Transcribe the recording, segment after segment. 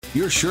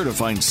you're sure to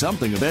find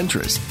something of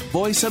interest.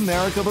 Voice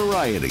America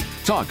Variety.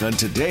 Talk on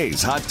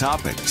today's hot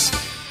topics.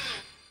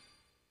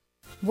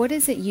 What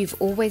is it you've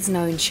always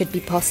known should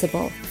be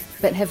possible,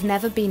 but have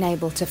never been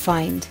able to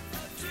find?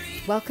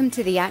 Welcome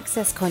to the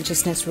Access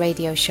Consciousness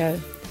radio show,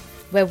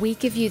 where we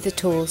give you the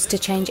tools to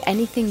change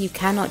anything you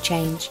cannot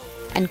change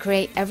and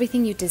create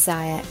everything you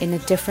desire in a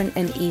different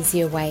and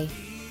easier way.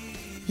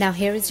 Now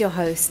here is your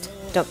host,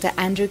 Dr.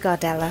 Andrew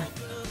Gardella.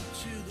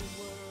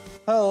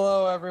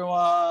 Hello,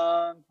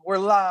 everyone. We're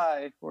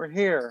live. We're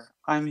here.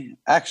 I'm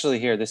actually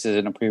here. This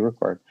isn't a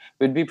pre-record.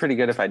 It would be pretty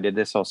good if I did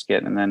this whole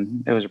skit and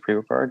then it was a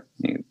pre-record.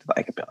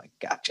 I could be like,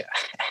 gotcha.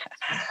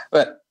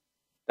 But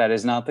that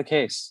is not the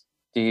case.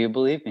 Do you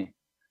believe me?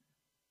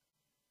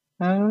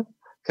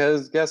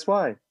 Because guess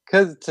why?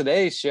 Because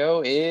today's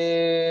show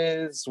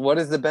is what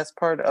is the best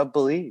part of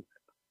belief?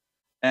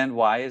 And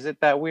why is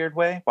it that weird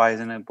way? Why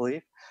isn't it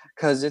belief?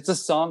 Because it's a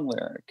song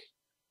lyric.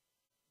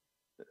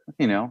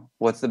 You know,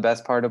 what's the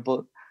best part of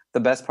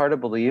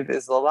believe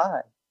is the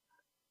lie.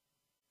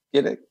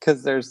 Get it?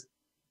 Because there's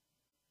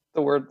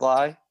the word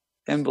lie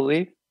in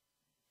belief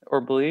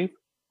or believe.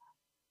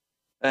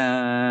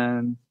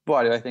 And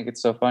why do I think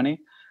it's so funny?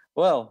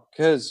 Well,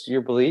 because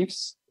your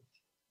beliefs,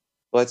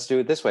 let's do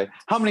it this way.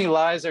 How many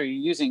lies are you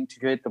using to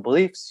create the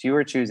beliefs you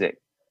are choosing?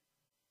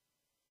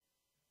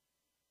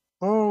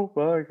 Oh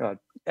my God.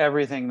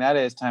 Everything that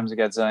is times a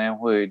godzillion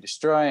will you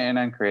destroy and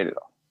uncreate it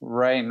all.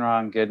 Right and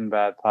wrong, good and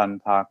bad, POD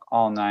and POC,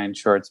 all nine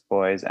shorts,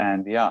 boys,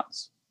 and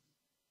beyonds.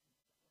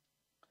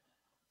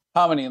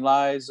 How many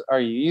lies are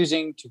you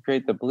using to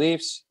create the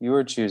beliefs you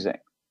are choosing?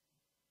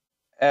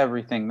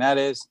 Everything that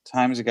is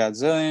times a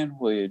godzillion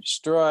will you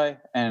destroy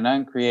and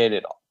uncreate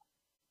it all.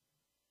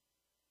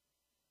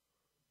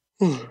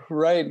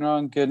 Right and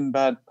wrong, good and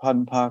bad, POD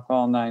and POC,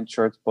 all nine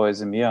shorts,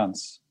 boys, and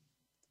beyonds.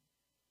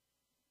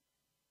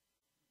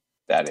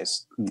 That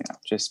is,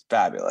 just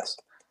fabulous.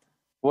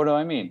 What do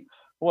I mean?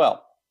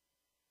 Well,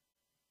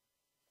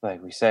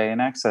 like we say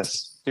in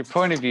Access, your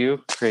point of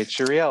view creates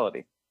your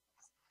reality.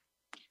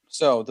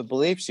 So the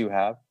beliefs you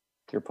have,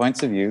 your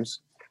points of views,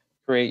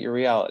 create your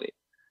reality.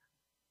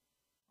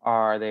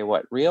 Are they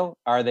what real?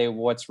 Are they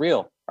what's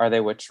real? Are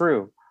they what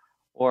true?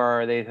 Or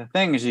are they the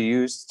things you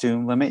use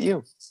to limit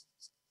you?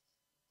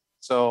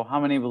 So how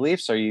many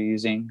beliefs are you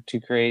using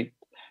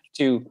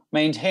to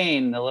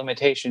maintain the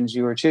limitations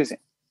you are choosing?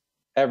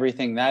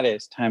 Everything that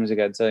is times a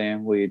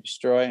godzillion will you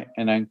destroy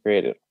and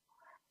uncreate it.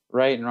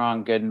 Right and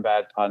wrong, good and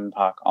bad, POD and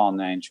POC, all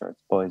nine shorts,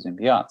 boys, and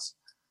beyonds.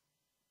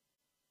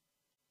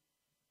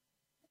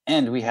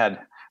 And we have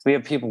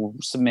people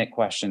submit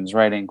questions,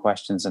 writing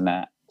questions and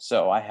that.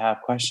 So I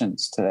have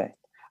questions today.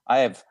 I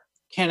have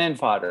cannon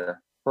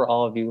fodder for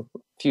all of you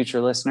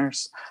future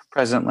listeners,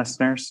 present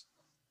listeners,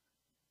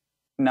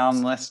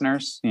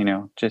 non-listeners,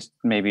 just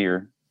maybe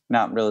you're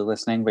not really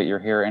listening, but you're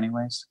here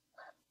anyways.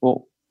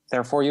 Well,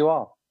 they're for you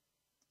all.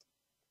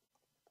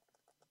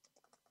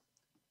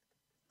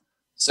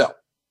 So,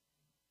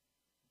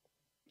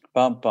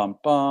 bum, bum,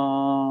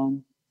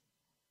 bum.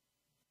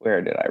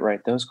 Where did I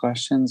write those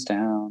questions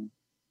down?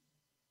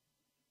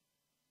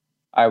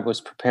 I was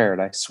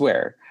prepared, I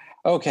swear.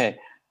 Okay,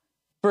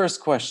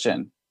 first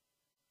question.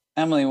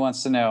 Emily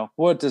wants to know,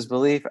 what does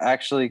belief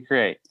actually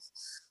create?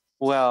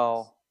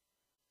 Well,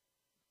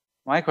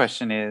 my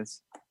question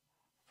is,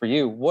 for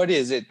you, what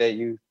is it that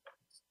you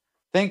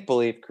think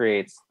belief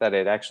creates that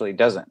it actually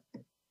doesn't?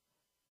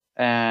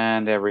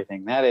 And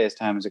everything that is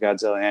times a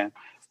godzillion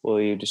will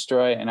you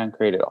destroy and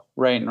uncreate it all.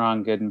 Right and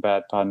wrong, good and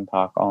bad, POD and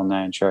POC, all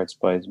nine shorts,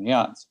 boys, and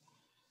beyonds.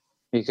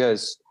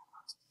 Because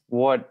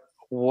what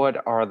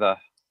are the,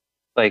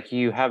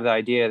 you have the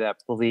idea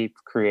that belief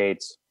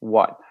creates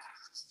what?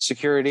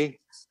 Security,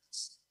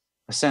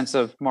 a sense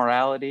of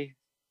morality.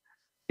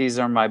 These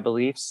are my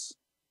beliefs.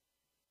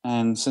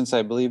 And since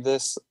I believe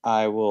this,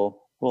 I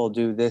will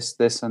do this,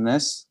 this, and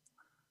this.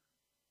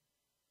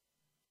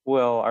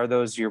 Well, are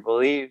those your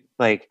belief?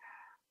 To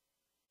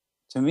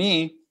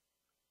me,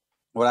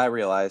 what I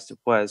realized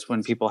was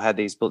when people had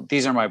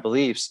these are my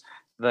beliefs,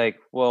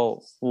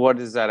 well, what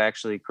does that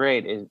actually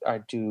create?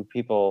 Do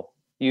people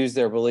use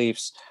their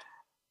beliefs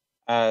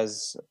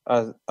as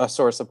a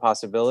source of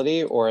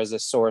possibility or as a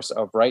source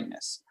of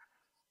rightness?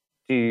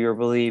 Do your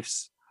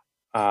beliefs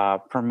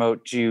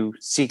promote you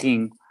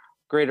seeking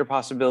greater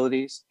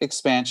possibilities,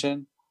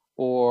 expansion,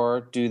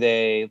 or do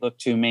they look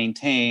to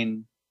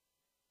maintain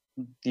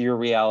your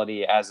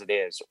reality as it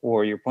is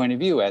or your point of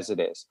view as it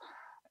is?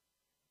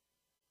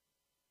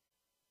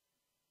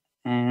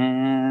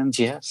 And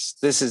yes,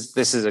 this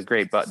is a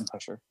great button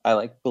pusher. I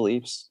like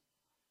beliefs.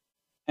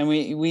 And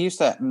we used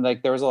to,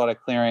 there was a lot of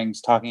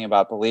clearings talking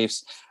about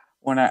beliefs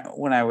when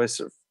I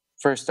was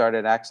first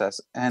started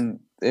Access. And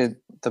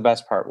the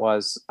best part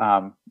was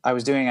I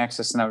was doing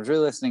Access and I was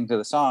really listening to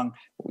the song,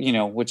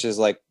 which is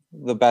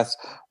the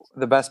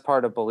best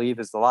part of Believe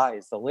is the Lie,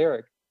 is the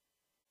lyric.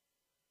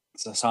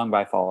 It's a song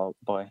by Fall Out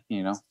Boy,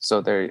 So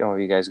there,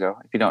 you guys go.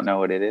 If you don't know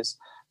what it is,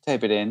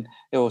 type it in.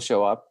 It will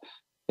show up.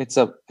 It's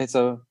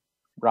a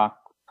rock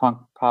punk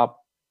pop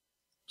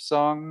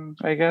song,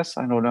 I guess.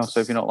 I don't know.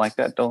 So if you don't like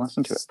that, don't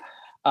listen to it.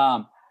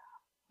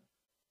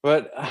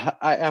 But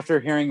after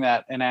hearing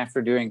that and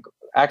after doing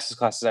access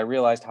classes, I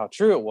realized how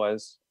true it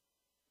was,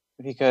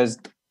 because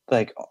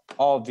like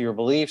all of your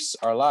beliefs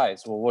are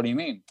lies. Well, what do you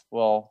mean?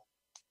 Well,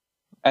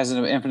 as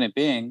an infinite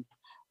being,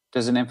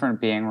 does an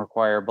infinite being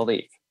require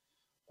belief,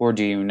 or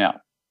do you know?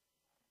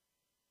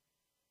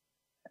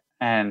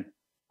 And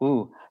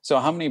so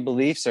how many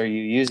beliefs are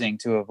you using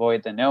to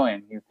avoid the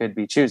knowing you could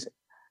be choosing?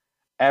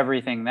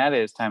 Everything that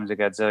is times a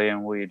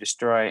godzillion will you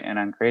destroy and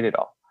uncreate it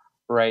all.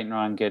 Right and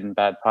wrong, good and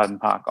bad, pod and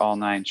pock, all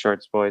nine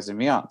shorts, boys and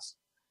beyonds.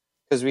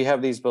 Because we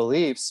have these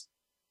beliefs,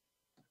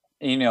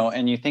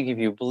 and you think if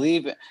you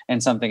believe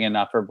in something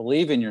enough or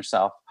believe in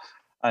yourself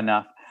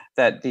enough,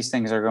 that these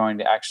things are going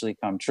to actually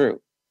come true.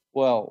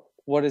 Well,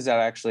 what does that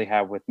actually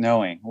have with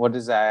knowing? What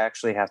does that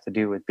actually have to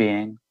do with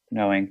being,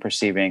 knowing,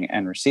 perceiving,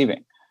 and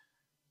receiving?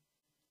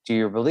 Do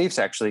your beliefs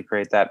actually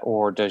create that,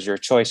 or does your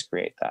choice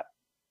create that?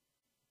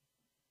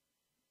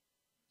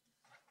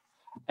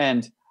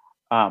 And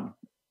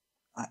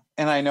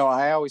I know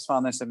I always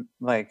found this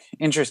like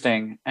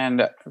interesting.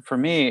 And for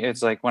me,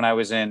 it's like when I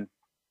was in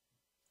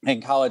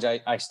college,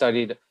 I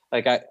studied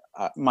like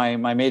my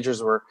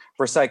majors were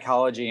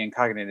psychology and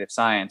cognitive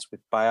science with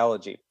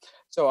biology.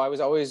 So I was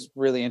always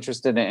really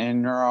interested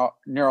in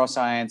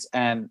neuroscience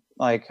and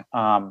like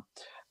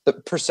the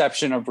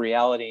perception of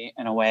reality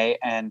in a way,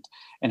 and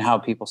how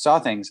people saw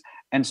things.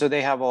 And so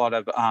they have a lot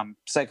of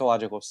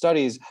psychological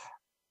studies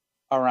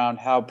around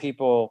how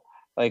people,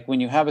 like when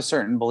you have a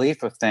certain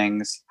belief of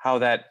things, how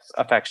that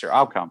affects your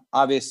outcome.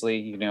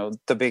 Obviously,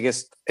 the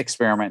biggest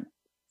experiment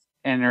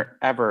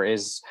ever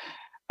is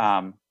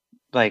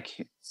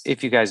like,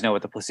 if you guys know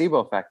what the placebo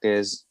effect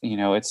is,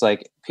 it's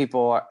like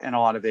people in a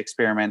lot of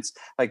experiments,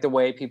 like the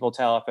way people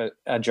tell if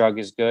a drug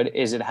is good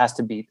is it has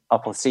to be a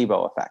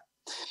placebo effect.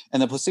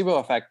 And the placebo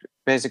effect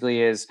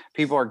basically is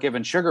people are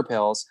given sugar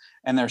pills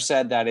and they're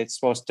said that it's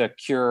supposed to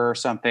cure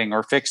something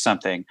or fix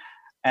something.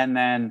 And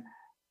then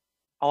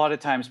a lot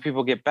of times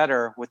people get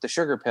better with the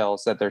sugar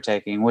pills that they're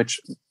taking, which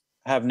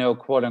have no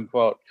quote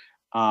unquote,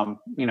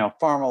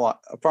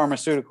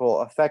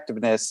 pharmaceutical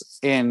effectiveness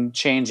in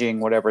changing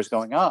whatever's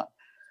going on.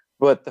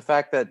 But the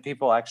fact that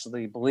people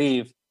actually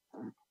believe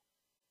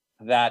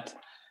that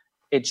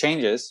it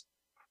changes,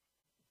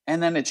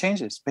 and then it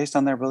changes based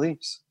on their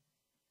beliefs,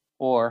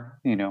 or,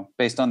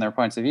 based on their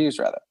points of views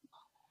rather.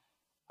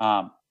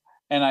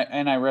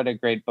 And I read a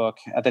great book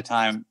at the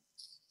time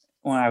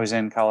when I was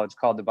in college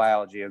called The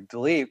Biology of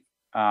Belief,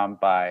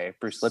 by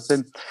Bruce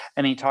Lipton.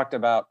 And he talked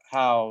about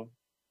how,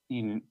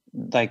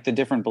 like the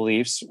different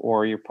beliefs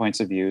or your points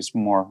of views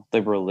more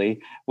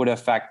liberally would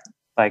affect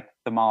like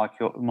the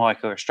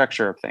molecular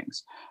structure of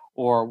things,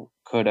 or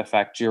could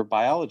affect your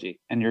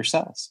biology and your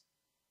cells.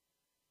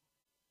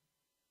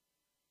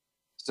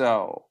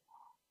 So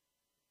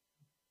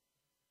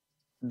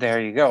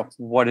there you go.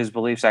 What does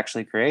beliefs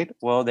actually create?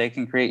 Well, they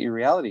can create your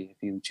reality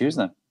if you choose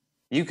them.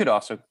 You could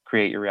also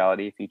create your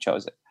reality if you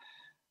chose it.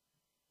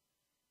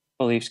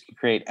 Beliefs can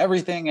create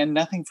everything and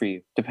nothing for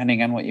you,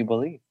 depending on what you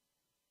believe.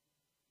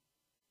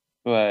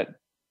 But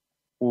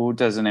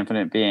does an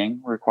infinite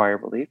being require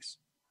beliefs?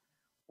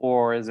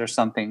 Or is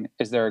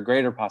there a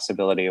greater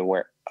possibility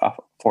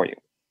for you?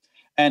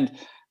 And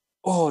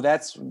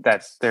that's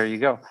there you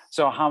go.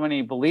 So how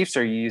many beliefs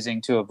are you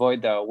using to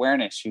avoid the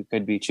awareness you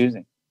could be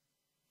choosing?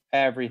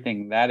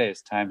 Everything that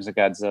is times a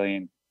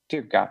godzillion.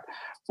 Dear God,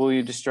 will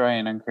you destroy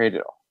and uncreate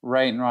it all?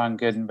 Right and wrong,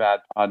 good and bad,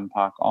 pod and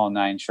pock, all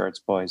nine shorts,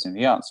 boys and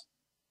beyonds.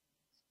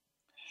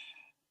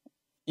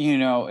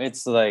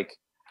 It's like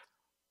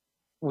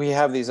we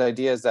have these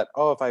ideas that,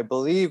 if I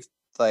believe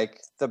like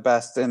the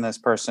best in this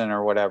person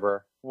or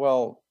whatever,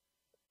 well,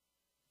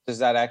 does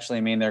that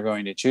actually mean they're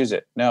going to choose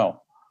it?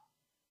 No.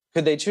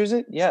 Could they choose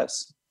it?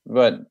 Yes.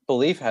 But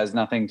belief has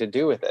nothing to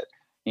do with it,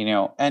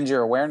 and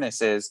your awareness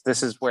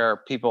this is where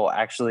people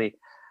actually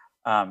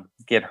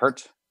get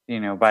hurt,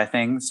 by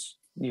things.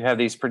 You have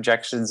these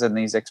projections and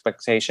these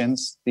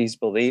expectations, these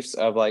beliefs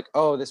of like,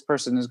 this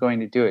person is going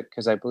to do it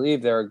because I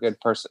believe they're a good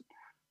person.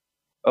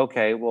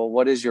 Okay, well,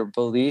 what is your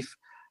belief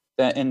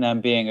that in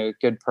them being a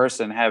good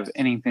person have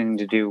anything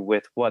to do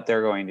with what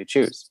they're going to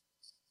choose?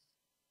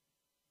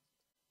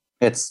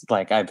 It's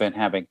like I haven't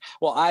had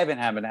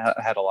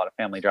a lot of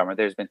family drama.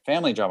 There's been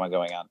family drama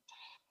going on,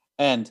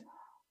 and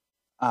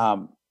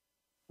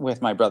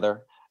with my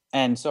brother.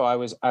 And so I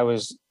was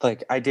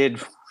like, I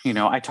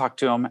talked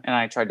to him and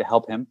I tried to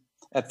help him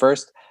at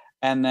first.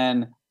 And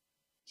then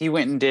he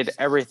went and did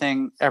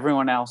everything,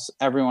 everyone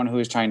who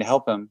was trying to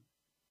help him,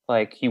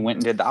 like he went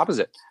and did the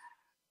opposite.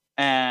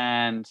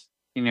 And,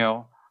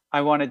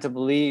 I wanted to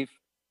believe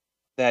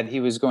that he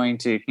was going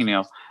to,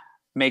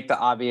 make the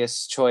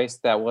obvious choice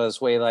that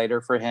was way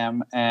lighter for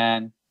him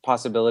and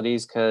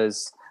possibilities.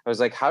 Cause I was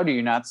like, how do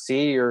you not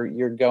see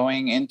you're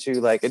going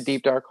into like a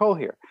deep, dark hole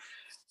here?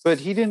 But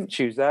he didn't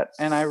choose that.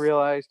 And I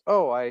realized,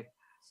 I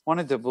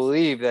wanted to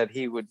believe that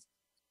he would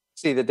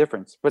see the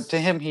difference. But to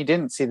him, he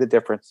didn't see the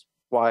difference.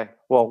 Why?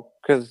 Well,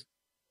 because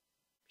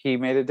he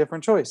made a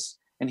different choice.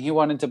 And he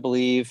wanted to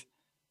believe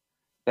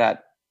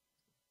that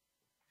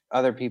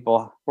other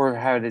people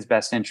had his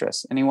best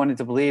interests. And he wanted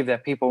to believe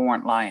that people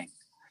weren't lying.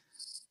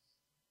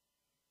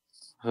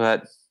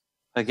 But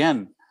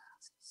again,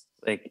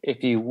 like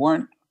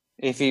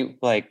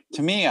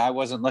to me, I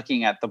wasn't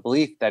looking at the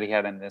belief that he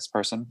had in this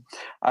person.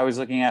 I was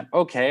looking at,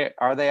 okay,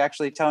 are they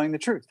actually telling the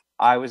truth?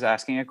 I was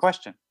asking a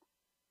question.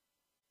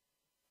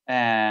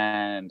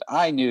 And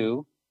I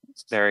knew,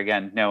 there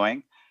again,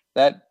 knowing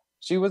that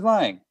she was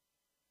lying.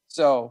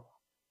 So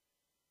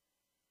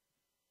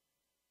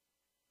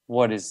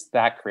what does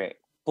that create?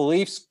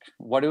 Beliefs,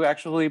 what do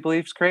actually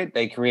beliefs create?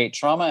 They create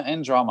trauma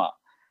and drama.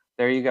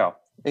 There you go.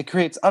 It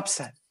creates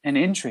upset and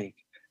intrigue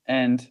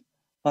and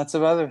lots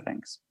of other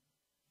things.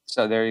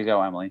 So there you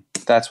go, Emily.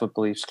 That's what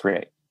beliefs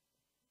create.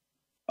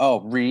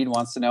 Oh, Reed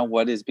wants to know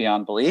what is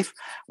beyond belief.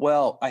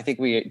 Well, I think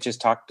we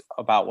just talked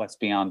about what's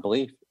beyond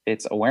belief.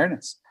 It's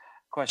awareness,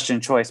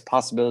 question, choice,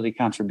 possibility,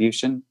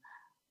 contribution.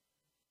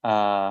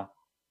 Being,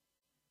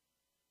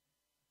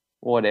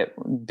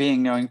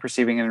 knowing,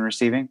 perceiving, and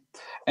receiving.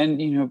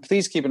 And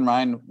please keep in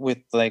mind with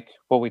like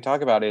what we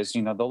talk about is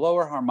the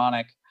lower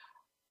harmonic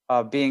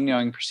of being,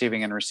 knowing,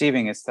 perceiving, and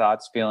receiving is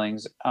thoughts,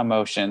 feelings,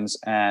 emotions,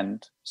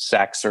 and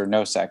sex or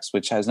no sex,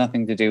 which has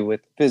nothing to do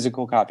with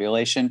physical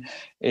copulation,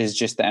 is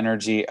just the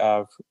energy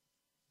of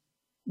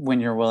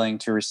when you're willing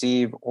to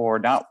receive or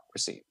not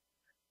receive.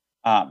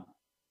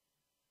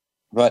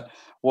 But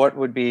what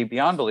would be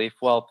beyond belief?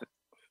 Well,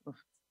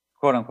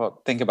 quote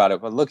unquote, think about it,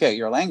 but look at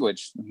your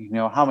language.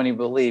 How many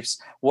beliefs,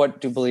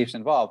 what do beliefs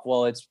involve?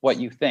 Well, it's what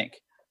you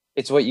think.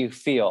 It's what you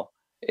feel.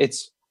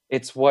 It's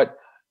what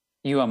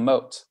you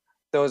emote.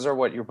 Those are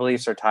what your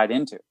beliefs are tied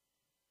into.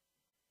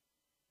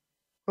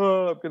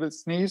 Oh, I'm going to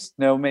sneeze.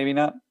 No, maybe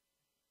not.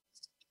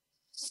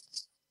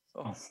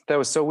 Oh, that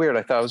was so weird.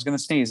 I thought I was going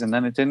to sneeze and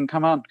then it didn't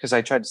come out because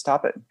I tried to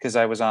stop it because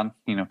I was on,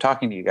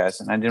 talking to you guys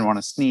and I didn't want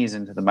to sneeze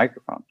into the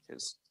microphone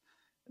because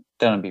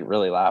then it'd be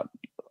really loud.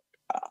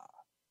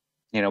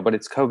 But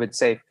it's COVID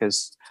safe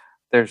because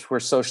we're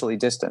socially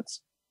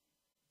distanced.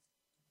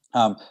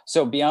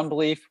 So beyond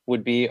belief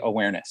would be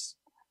awareness.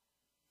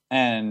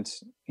 And,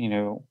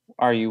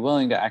 are you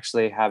willing to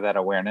actually have that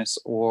awareness,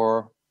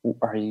 or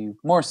are you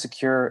more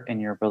secure in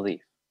your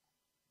belief?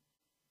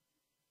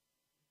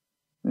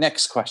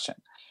 Next question.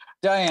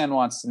 Diane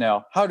wants to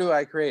know, how do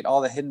I create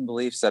all the hidden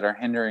beliefs that are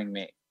hindering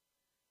me?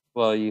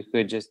 Well, you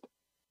could just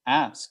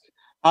ask,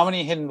 how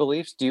many hidden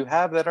beliefs do you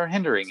have that are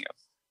hindering you?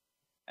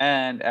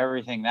 And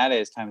everything that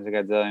is times a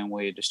godzillion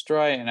will you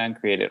destroy and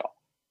uncreate it all.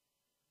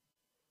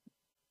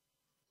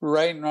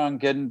 Right and wrong,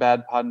 good and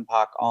bad, pod and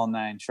pock, all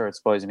nine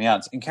shorts, boys and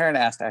beyonds. And Karen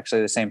asked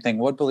actually the same thing.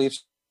 What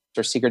beliefs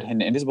are secret,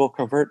 hidden, invisible,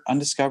 covert,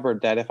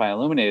 undiscovered that if I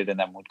illuminated in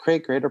them would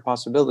create greater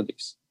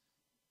possibilities?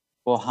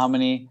 Well, how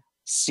many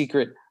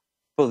secret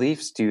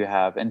beliefs do you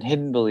have and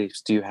hidden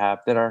beliefs do you have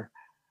that are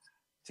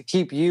to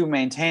keep you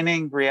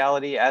maintaining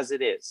reality as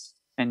it is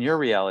and your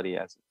reality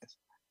as it is?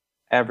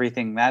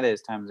 Everything that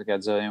is times a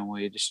godzillion will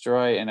you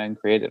destroy and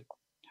uncreate it all.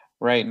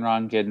 Right and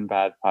wrong, good and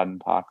bad, pod and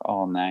pock,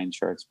 all nine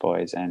shorts,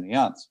 boys and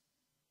beyonds.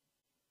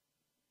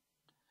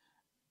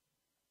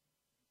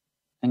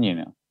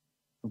 And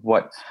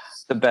what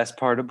the best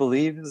part of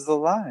belief is the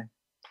lie.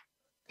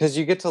 Because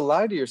you get to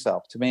lie to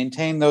yourself to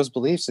maintain those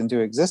beliefs into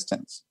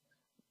existence.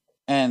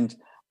 And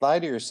lie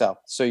to yourself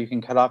so you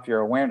can cut off your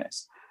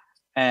awareness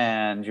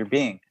and your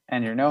being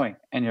and your knowing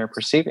and your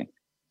perceiving.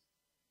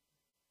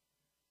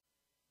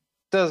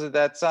 Doesn't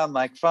that sound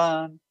like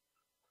fun?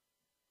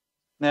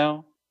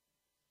 No?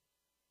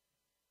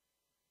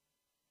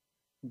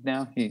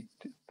 No?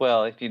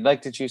 Well, if you'd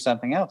like to choose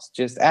something else,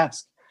 just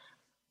ask.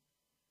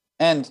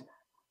 And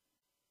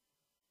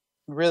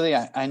really,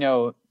 I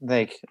know,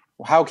 like,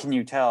 how can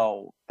you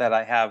tell that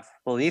I have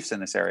beliefs in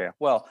this area?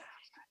 Well,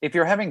 if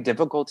you're having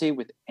difficulty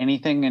with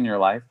anything in your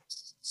life,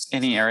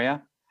 any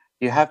area,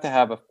 you have to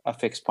have a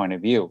fixed point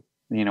of view,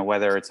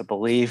 whether it's a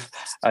belief,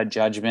 a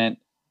judgment,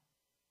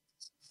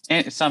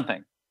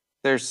 something.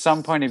 There's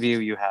some point of view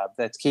you have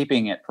that's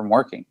keeping it from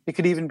working. It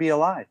could even be a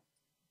lie,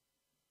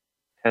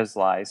 because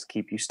lies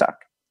keep you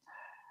stuck.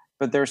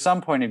 But there's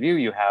some point of view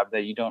you have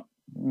that you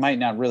might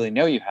not really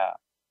know you have.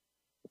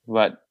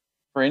 But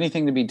for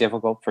anything to be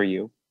difficult for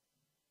you,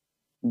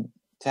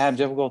 to have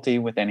difficulty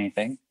with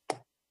anything,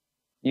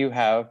 you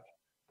have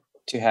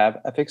to have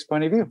a fixed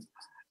point of view.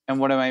 And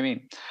what do I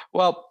mean?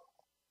 Well,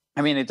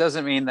 it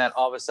doesn't mean that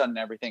all of a sudden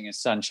everything is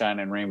sunshine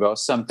and rainbow.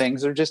 Some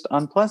things are just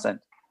unpleasant,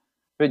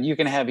 but you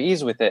can have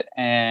ease with it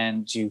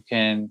and you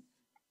can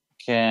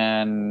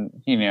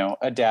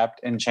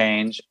adapt and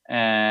change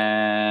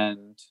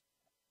and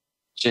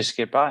just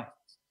get by.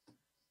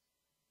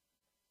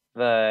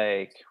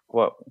 Like,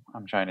 what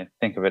I'm trying to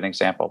think of an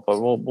example,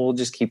 but we'll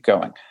just keep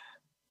going.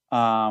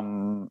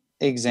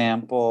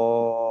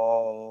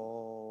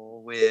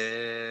 Example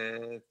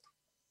with,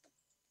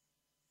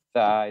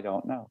 I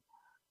don't know.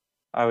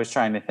 I was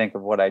trying to think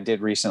of what I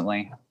did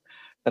recently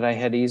that I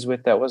had ease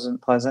with that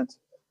wasn't pleasant.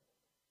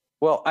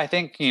 Well, I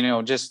think,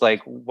 just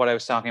like what I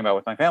was talking about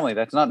with my family,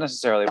 that's not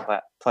necessarily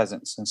a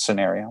pleasant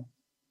scenario.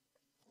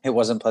 It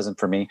wasn't pleasant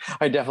for me.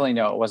 I definitely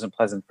know it wasn't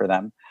pleasant for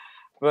them.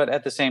 But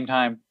at the same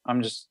time,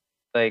 I'm just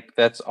like,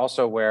 that's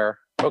also where,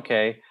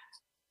 okay,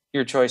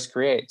 your choice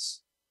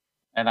creates.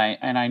 And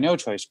I know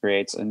choice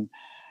creates. And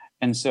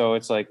And so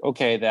it's like,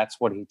 okay, that's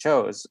what he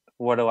chose.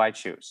 What do I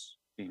choose?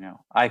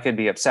 I could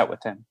be upset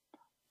with him.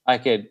 I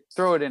could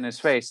throw it in his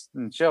face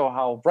and show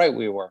how right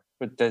we were.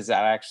 But does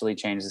that actually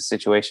change the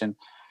situation?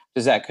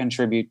 Does that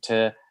contribute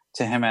to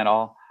him at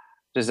all?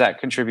 Does that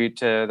contribute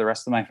to the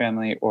rest of my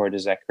family, or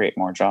does that create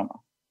more drama?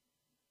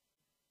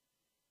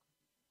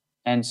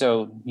 And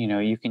so,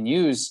 you can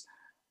use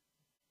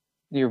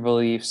your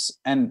beliefs,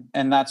 and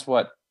that's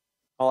what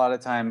a lot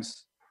of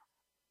times,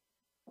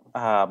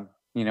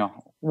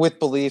 with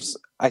beliefs,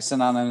 I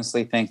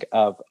synonymously think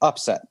of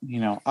upset.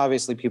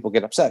 Obviously people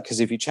get upset because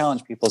if you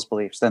challenge people's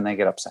beliefs, then they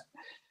get upset.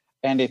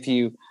 And if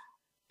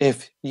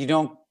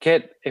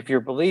your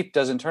belief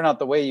doesn't turn out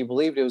the way you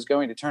believed it was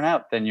going to turn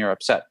out, then you're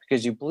upset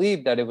because you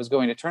believed that it was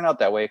going to turn out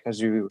that way because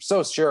you were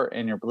so sure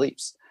in your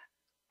beliefs.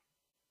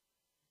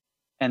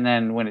 And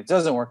then when it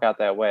doesn't work out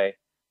that way,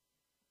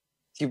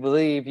 you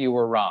believe you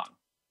were wrong.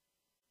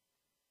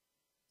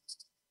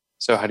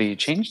 So how do you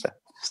change that?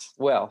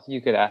 Well,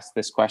 you could ask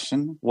this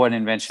question: what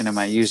invention am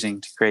I using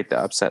to create the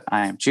upset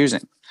I am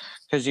choosing?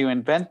 Because you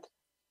invent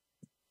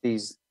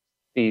these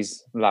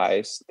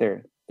lies.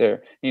 They're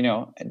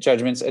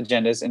judgments,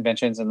 agendas,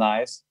 inventions, and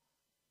lies.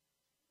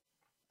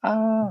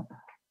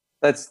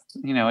 That's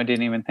I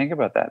didn't even think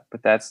about that,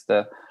 but that's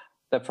the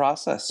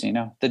process.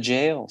 The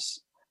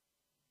jails.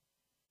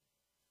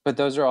 But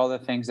those are all the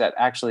things that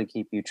actually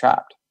keep you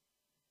trapped.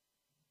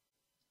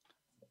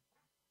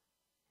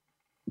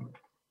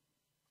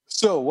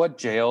 So what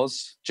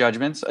jails,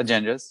 judgments,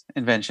 agendas,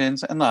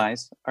 inventions, and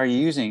lies are you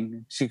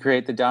using to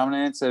create the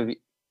dominance of E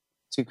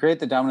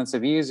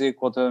is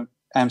equal to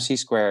MC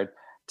squared,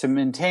 to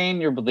maintain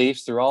your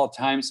beliefs through all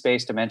time,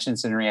 space,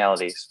 dimensions, and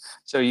realities?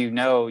 So you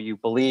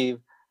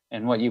believe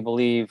in what you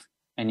believe,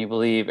 and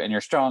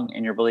you're strong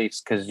in your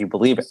beliefs because you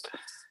believe it.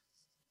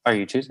 Are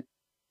you choosing?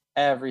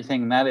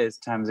 Everything that is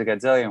times a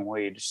gazillion will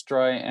you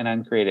destroy and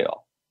uncreate it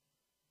all.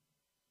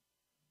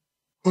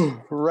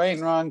 Right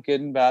and wrong, good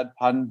and bad,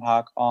 POD and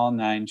POC, all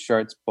 9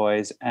 shorts,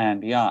 boys,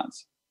 and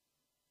beyonds.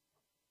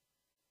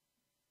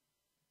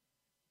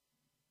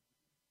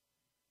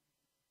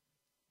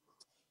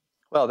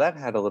 Well, that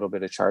had a little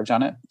bit of charge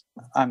on it.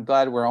 I'm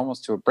glad we're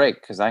almost to a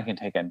break because I can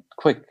take a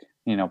quick,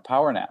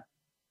 power nap.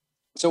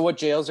 So what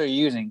jails are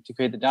you using to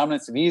create the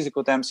dominance of E is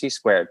equal to MC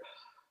squared?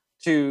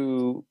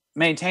 To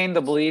maintain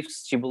the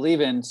beliefs you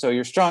believe in. So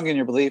you're strong in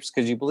your beliefs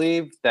because you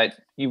believe that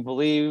you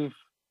believe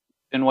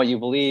in what you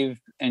believe,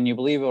 and you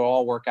believe it will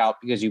all work out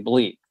because you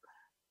believe.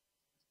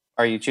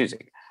 Are you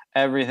choosing?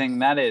 Everything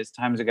that is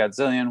times a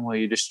gazillion will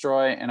you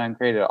destroy and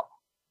uncreate it all?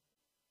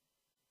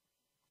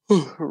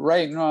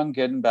 Right and wrong,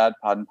 good and bad,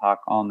 POD and POC,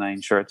 all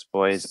 9 shorts,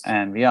 boys,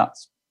 and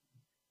beyonds.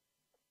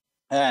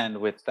 And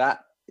with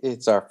that,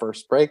 it's our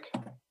first break.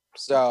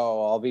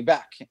 So I'll be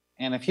back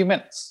in a few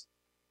minutes.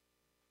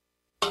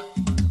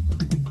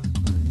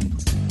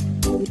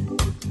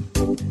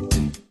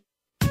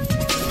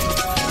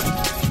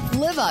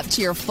 Live up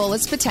to your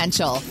fullest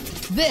potential.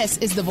 This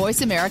is the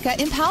Voice America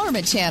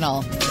Empowerment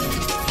Channel.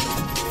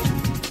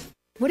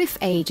 What if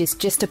age is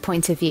just a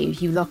point of view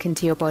you lock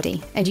into your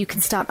body, and you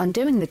can start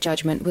undoing the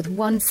judgment with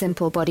one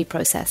simple body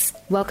process?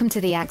 Welcome to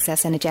the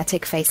Access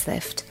Energetic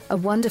Facelift, a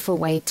wonderful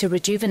way to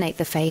rejuvenate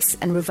the face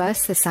and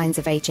reverse the signs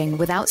of aging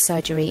without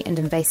surgery and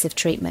invasive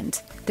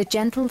treatment. The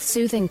gentle,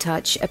 soothing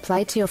touch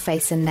applied to your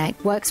face and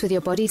neck works with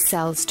your body's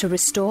cells to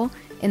restore,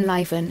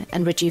 enliven,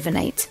 and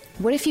rejuvenate.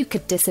 What if you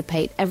could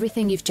dissipate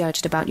everything you've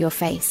judged about your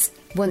face?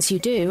 Once you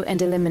do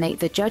and eliminate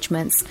the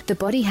judgments, the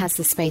body has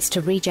the space to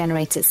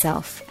regenerate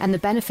itself, and the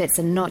benefits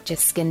are not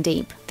just skin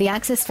deep. The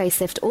Access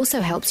Facelift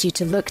also helps you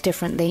to look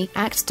differently,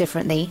 act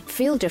differently,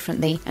 feel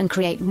differently, and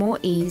create more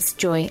ease,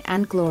 joy,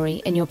 and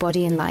glory in your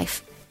body and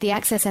life. The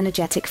Access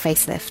Energetic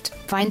Facelift.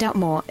 Find out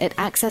more at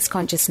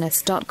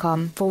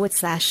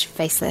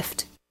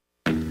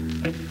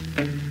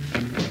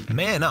accessconsciousness.com/facelift.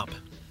 Man up.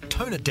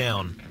 Tone it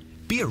down.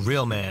 Be a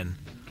real man.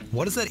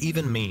 What does that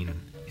even mean?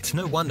 It's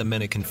no wonder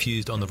men are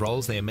confused on the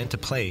roles they are meant to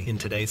play in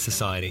today's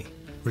society.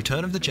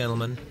 Return of the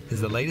Gentleman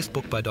is the latest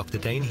book by Dr.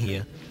 Dane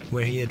Heer,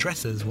 where he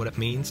addresses what it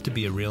means to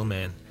be a real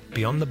man,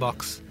 beyond the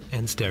box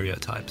and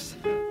stereotypes.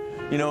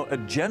 A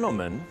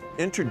gentleman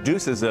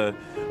introduces a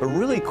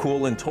really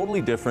cool and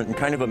totally different and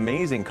kind of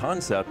amazing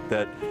concept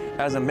that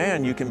as a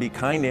man you can be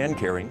kind and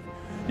caring,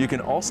 you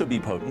can also be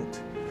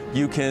potent,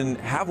 you can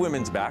have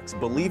women's backs,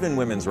 believe in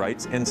women's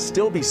rights, and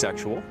still be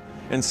sexual,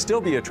 and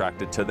still be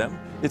attracted to them.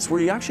 It's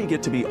where you actually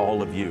get to be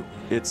all of you.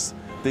 It's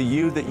the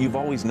you that you've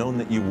always known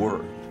that you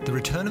were. The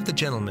Return of the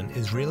Gentleman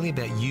is really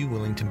about you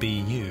willing to be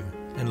you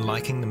and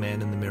liking the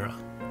man in the mirror.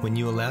 When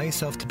you allow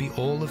yourself to be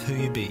all of who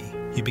you be,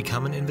 you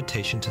become an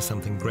invitation to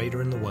something greater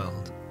in the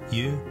world.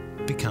 You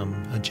become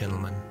a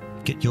gentleman.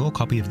 Get your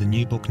copy of the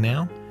new book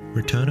now,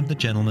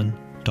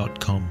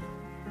 returnofthegentleman.com.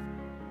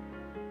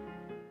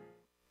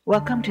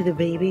 Welcome to the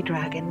Baby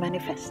Dragon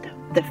Manifesto,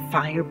 the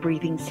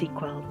fire-breathing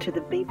sequel to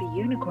the Baby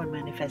Unicorn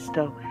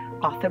Manifesto,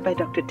 authored by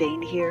Dr.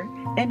 Dane Heer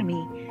and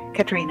me,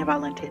 Katrina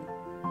Valentin.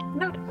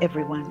 Not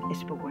everyone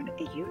is born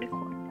a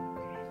unicorn.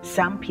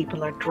 Some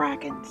people are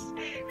dragons,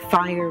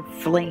 fire,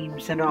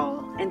 flames, and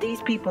all, and these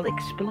people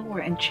explore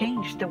and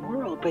change the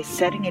world by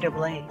setting it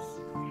ablaze.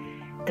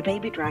 The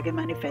Baby Dragon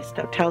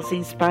Manifesto tells the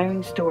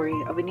inspiring story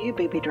of a new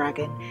baby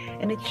dragon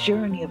and its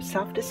journey of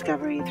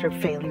self-discovery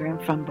through failure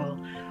and fumble,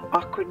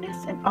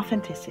 awkwardness and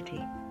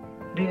authenticity.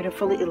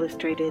 Beautifully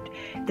illustrated,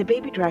 the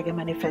Baby Dragon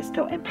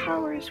Manifesto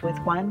empowers with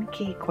one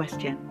key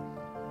question.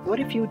 What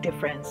if your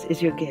difference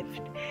is your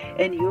gift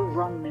and your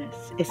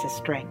wrongness is a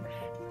strength?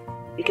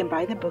 You can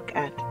buy the book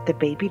at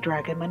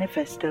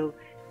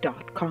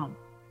thebabydragonmanifesto.com.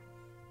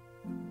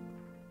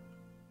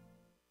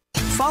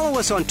 Follow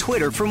us on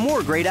Twitter for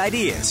more great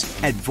ideas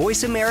at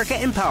Voice America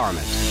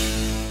Empowerment.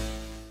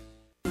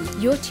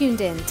 You're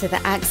tuned in to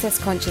the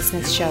Access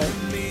Consciousness Show.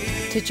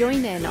 To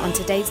join in on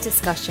today's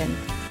discussion,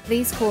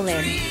 please call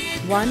in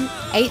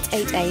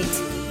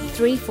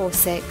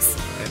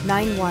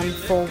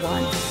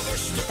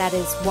 1-888-346-9141. That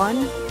is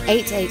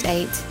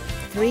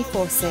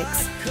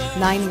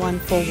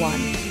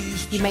 1-888-346-9141.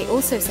 You may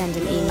also send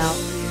an email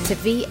to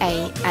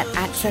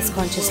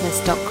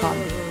va@accessconsciousness.com.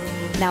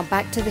 Now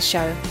back to the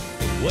show.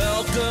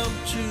 Welcome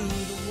to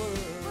the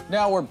world.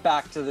 Now we're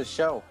back to the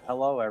show.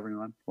 Hello,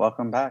 everyone.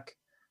 Welcome back.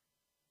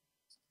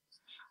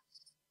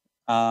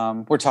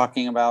 We're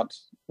talking about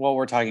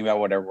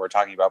whatever we're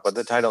talking about, but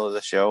the title of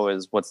the show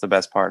is "What's the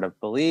Best Part of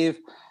Belief?"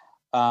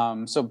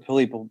 So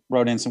people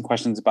wrote in some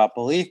questions about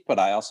belief, but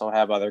I also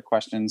have other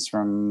questions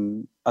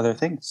from other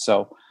things.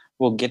 So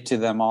we'll get to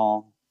them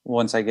all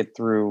once I get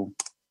through.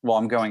 Well,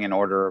 I'm going in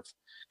order of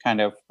kind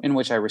of in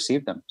which I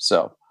received them.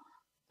 So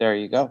there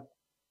you go.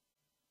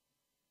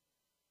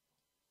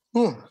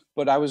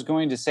 But I was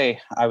going to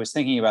say, I was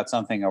thinking about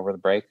something over the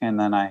break, and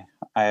then I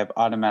have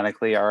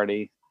automatically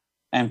already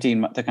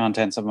emptied the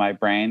contents of my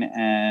brain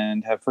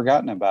and have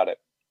forgotten about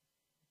it.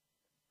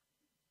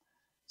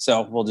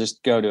 So we'll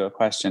just go to a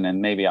question,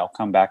 and maybe I'll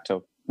come back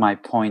to my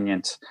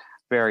poignant,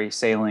 very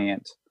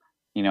salient,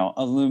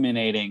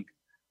 illuminating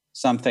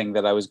something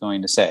that I was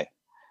going to say.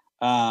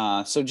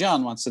 So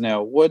John wants to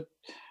know, what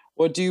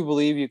do you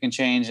believe you can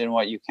change and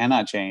what you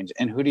cannot change?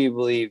 And who do you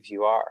believe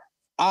you are?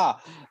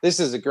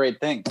 This is a great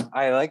thing.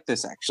 I like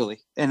this,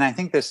 actually. And I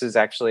think I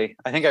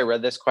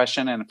read this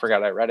question and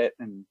forgot I read it.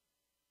 And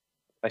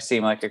I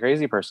seem like a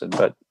crazy person,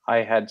 but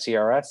I had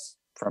CRS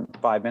from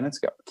 5 minutes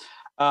ago.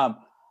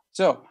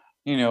 So,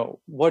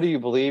 what do you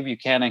believe you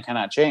can and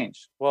cannot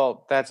change?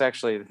 Well, that's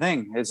actually the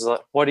thing. Is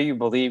what do you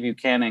believe you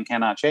can and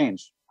cannot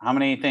change? How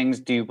many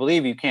things do you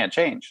believe you can't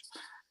change?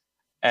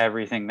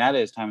 Everything that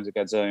is times a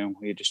gazillion.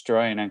 We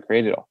destroy and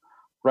uncreate it all.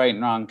 Right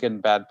and wrong, good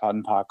and bad, pod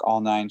and pock, all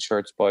nine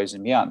shorts, boys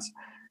and beyonds.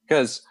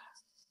 Because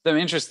the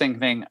interesting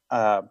thing,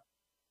 for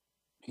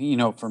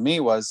me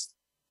was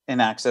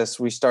in Access,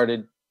 we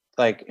started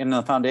like in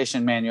the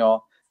foundation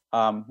manual,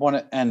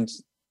 and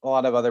a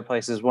lot of other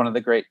places. One of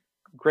the great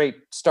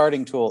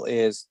starting tool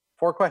is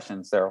 4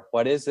 questions there.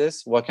 What is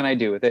this? What can I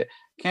do with it?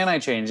 Can I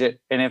change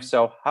it? And if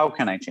so, how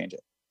can I change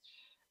it?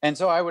 And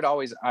so I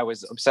was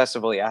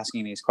obsessively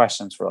asking these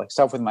questions for like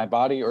stuff with my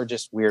body or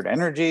just weird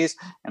energies.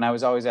 And I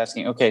was always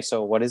asking, okay,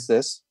 so what is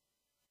this?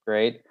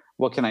 Great.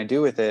 What can I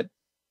do with it?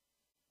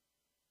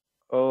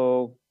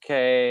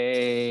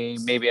 Okay,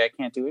 maybe I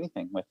can't do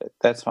anything with it.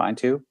 That's fine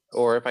too.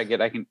 Or if I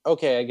can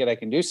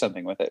do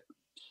something with it.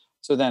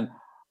 So then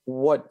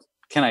what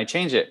can I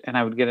change it? And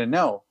I would get a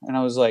no. And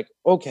I was like,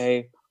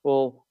 okay,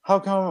 well, how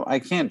come I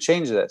can't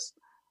change this?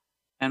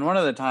 And one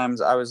of the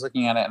times I was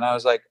looking at it and I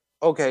was like,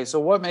 okay, so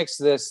what makes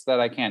this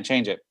that I can't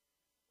change it?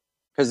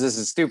 Because this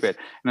is stupid.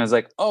 And I was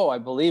like, oh, I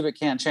believe it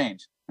can't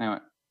change. And I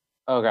went,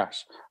 oh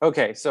gosh.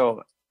 Okay,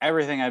 so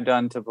everything I've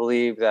done to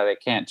believe that it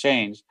can't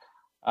change,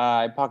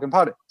 I pock and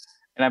pot it.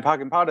 And I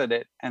pock and potted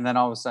it. And then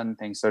all of a sudden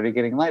things started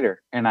getting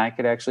lighter and I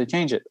could actually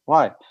change it.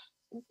 Why?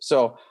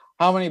 So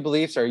how many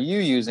beliefs are you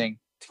using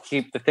to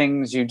keep the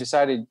things you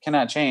decided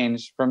cannot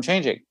change from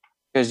changing?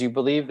 Because you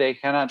believe they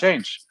cannot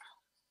change.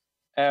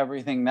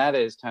 Everything that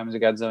is times a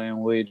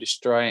godzillion will you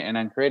destroy and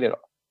uncreate it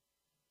all.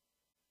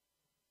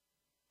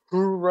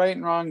 Right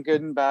and wrong,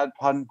 good and bad,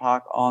 pod and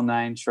pock, all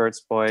nine shorts,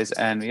 boys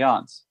and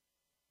beyonds.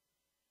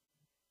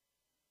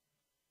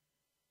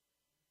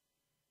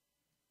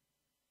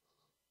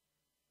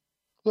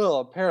 Well,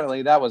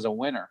 apparently that was a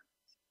winner.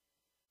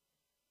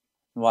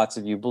 Lots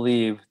of you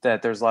believe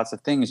that there's lots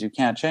of things you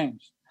can't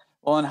change.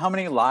 Well, and how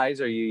many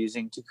lies are you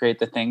using to create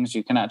the things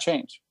you cannot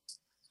change?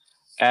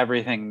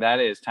 Everything that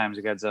is times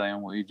a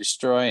godzillion will you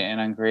destroy and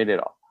uncreate it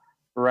all.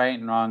 Right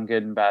and wrong,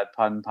 good and bad,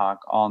 pod and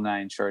pock, all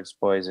nine shorts,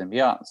 boys and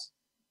beyonds.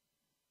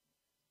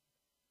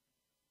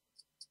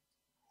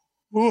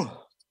 Ooh.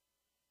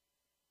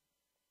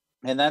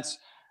 And that's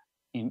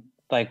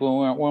like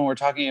when we're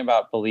talking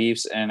about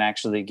beliefs and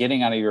actually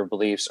getting out of your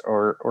beliefs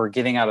or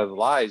getting out of the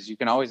lies, you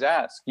can always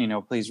ask,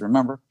 please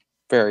remember,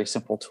 very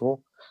simple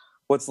tool.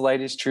 What's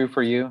light is true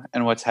for you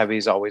and what's heavy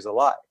is always a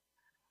lie.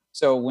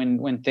 So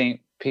when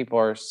people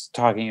are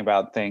talking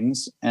about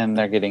things and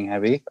they're getting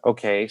heavy,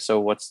 okay, so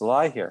what's the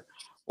lie here?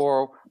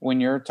 Or when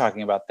you're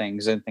talking about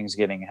things and things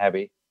getting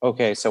heavy,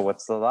 okay, so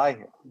what's the lie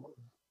here?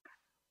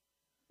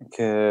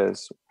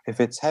 Because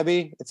if it's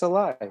heavy, it's a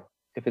lie.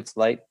 If it's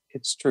light,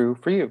 it's true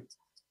for you.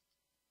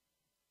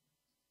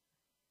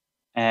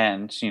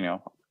 And,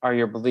 are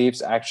your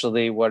beliefs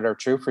actually what are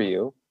true for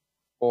you?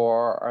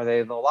 Or are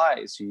they the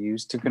lies you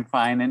use to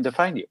confine and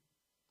define you?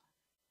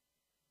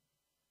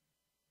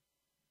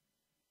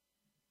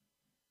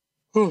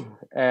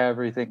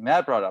 Everything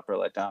that brought up or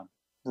let down.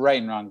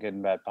 Right and wrong, good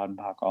and bad, POD and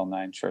POC, all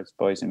 9 shorts,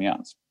 boys and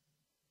beyonds.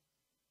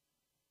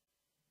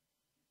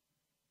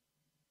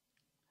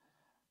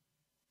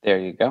 There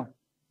you go.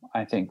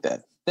 I think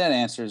that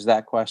answers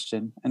that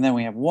question. And then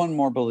we have one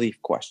more belief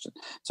question.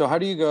 So how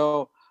do you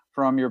go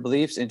from your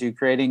beliefs into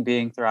creating,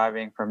 being,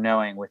 thriving, from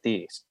knowing with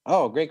ease?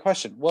 Oh, great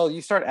question. Well,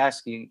 you start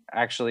asking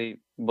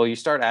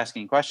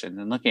questions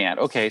and looking at,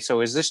 okay,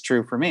 so is this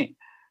true for me?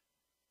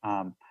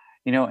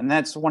 And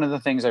that's one of the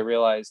things I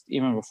realized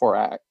even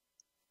before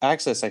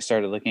Access. I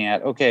started looking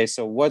at, okay,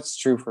 so what's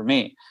true for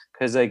me?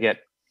 Because I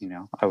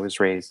was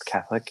raised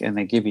Catholic, and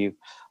they give you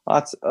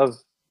lots of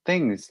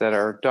things that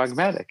are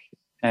dogmatic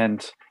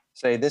and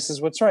say this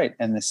is what's right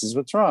and this is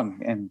what's wrong.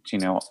 And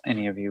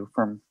any of you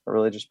from a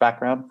religious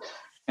background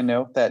can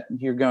know that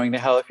you're going to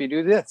hell if you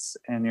do this,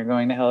 and you're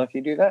going to hell if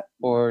you do that,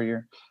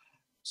 or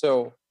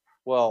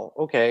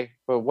okay,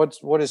 but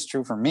what is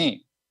true for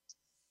me?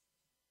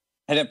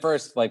 And at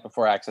first, like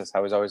before Access, I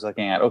was always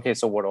looking at, okay,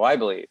 so what do I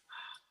believe?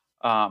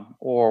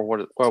 Or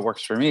what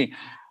works for me?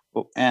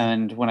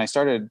 And when I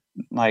started,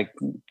 I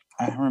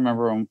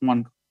remember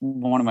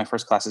one of my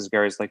first classes,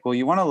 Gary's like, well,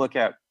 you want to look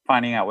at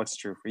finding out what's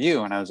true for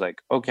you. And I was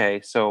like,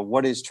 okay, so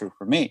what is true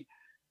for me?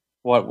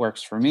 What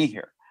works for me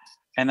here?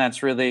 And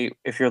that's really,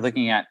 if you're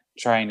looking at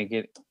trying to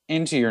get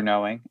into your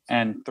knowing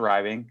and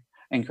thriving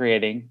and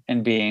creating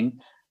and being,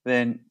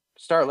 then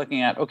start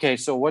looking at, okay,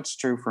 so what's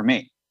true for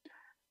me?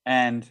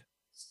 And,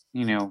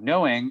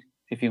 knowing,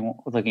 if you're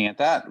looking at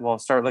that, well,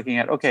 start looking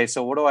at, okay,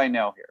 so what do I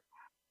know here?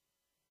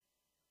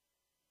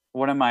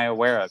 What am I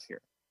aware of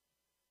here?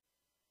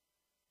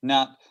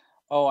 Not,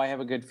 oh, I have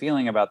a good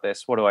feeling about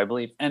this. What do I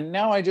believe? And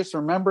now I just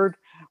remembered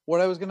what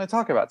I was going to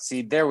talk about.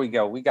 See, there we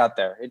go. We got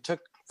there. It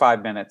took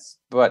 5 minutes,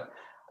 but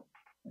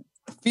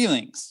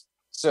feelings.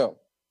 So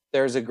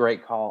there's a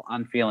great call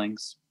on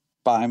feelings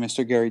by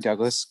Mr. Gary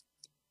Douglas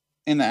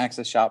in the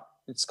Access Shop.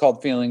 It's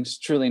called Feelings,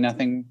 Truly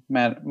Nothing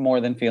More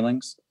Than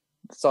Feelings.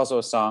 It's also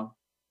a song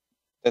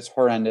that's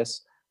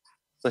horrendous.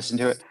 Listen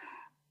to it.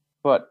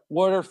 But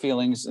what are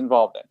feelings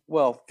involved in?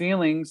 Well,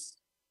 feelings,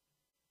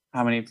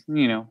 how many,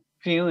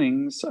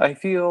 feelings, I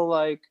feel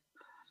like,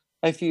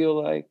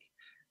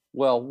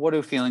 well, what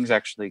do feelings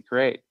actually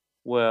create?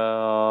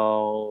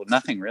 Well,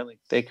 nothing really.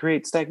 They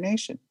create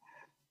stagnation.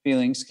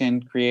 Feelings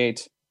can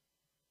create,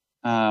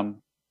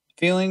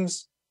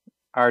 feelings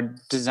are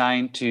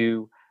designed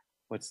to,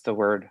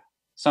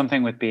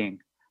 something with being,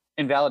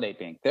 invalidate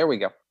being. There we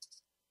go.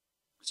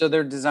 So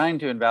they're designed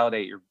to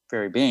invalidate your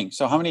very being.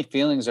 So how many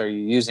feelings are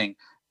you using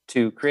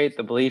to create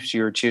the beliefs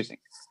you're choosing?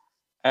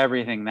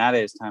 Everything that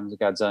is times a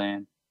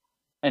godzillion.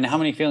 And how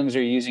many feelings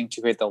are you using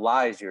to create the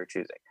lies you're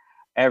choosing?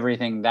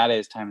 Everything that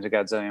is times a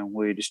godzillion.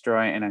 Will you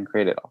destroy and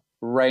uncreate it all?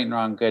 Right and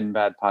wrong, good and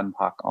bad, POD and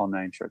POC, all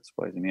 9 shorts,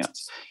 boys and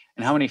beyonds.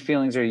 And how many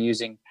feelings are you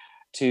using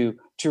to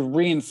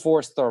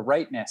reinforce the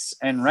rightness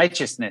and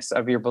righteousness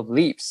of your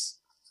beliefs?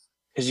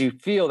 Because you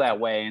feel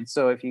that way. And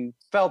so if you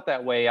felt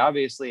that way,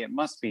 obviously it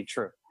must be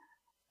true.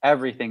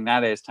 Everything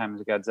that is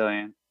times a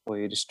godzillion. Will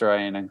you destroy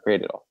and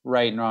uncreate it all?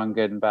 Right and wrong,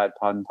 good and bad,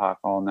 POD and POC,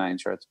 all 9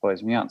 shorts,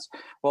 boys and beyonds.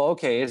 Well,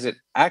 okay, is it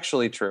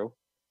actually true?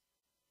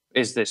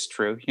 Is this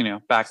true?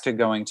 Back to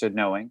going to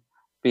knowing,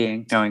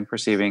 being, knowing,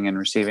 perceiving, and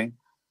receiving.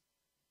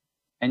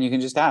 And you can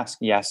just ask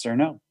yes or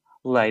no,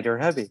 light or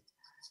heavy.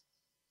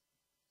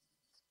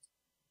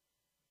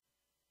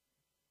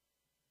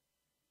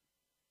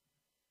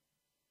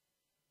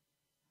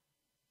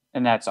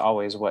 And that's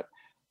always what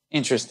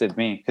interested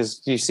me,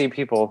 because you see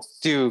people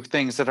do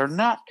things that are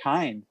not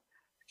kind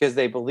because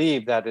they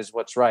believe that is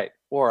what's right,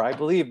 or I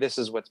believe this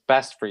is what's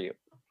best for you.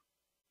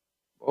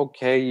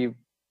 Okay, you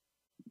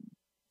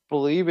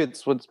believe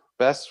it's what's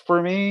best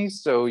for me,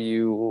 so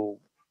you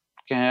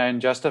can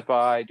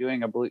justify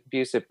doing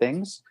abusive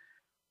things,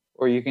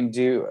 or you can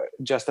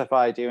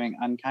justify doing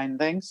unkind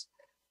things.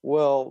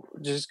 Well,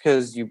 just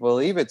because you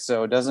believe it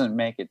so doesn't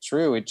make it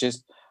true. It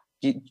just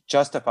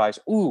justifies.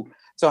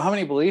 So how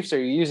many beliefs are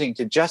you using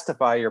to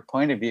justify your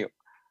point of view?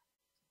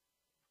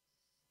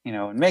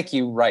 And make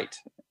you right.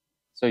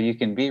 So you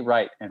can be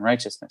right in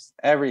righteousness.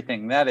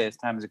 Everything that is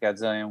times a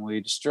godzillion, will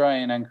you destroy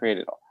and uncreate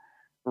it all?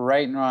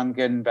 Right and wrong,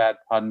 good and bad,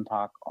 POD and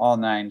POC, all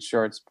 9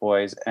 shorts,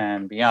 boys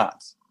and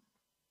beyonds.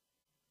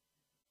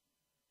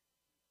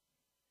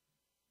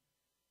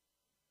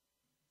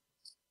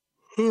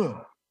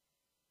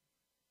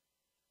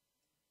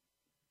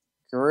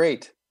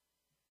 Great.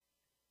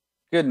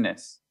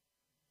 Goodness.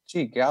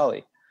 Gee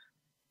golly.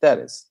 That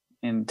is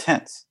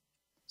intense.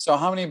 So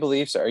how many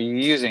beliefs are you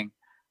using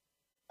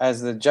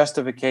as the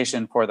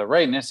justification for the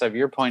rightness of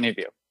your point of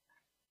view?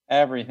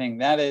 Everything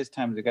that is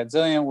times a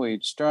godzillion, will you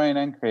destroy and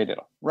uncreate it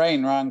all? Right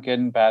and wrong, good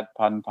and bad,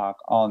 POD and POC,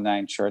 all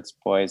 9 shorts,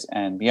 boys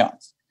and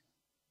beyonds.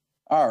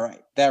 All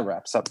right, that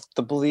wraps up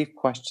the belief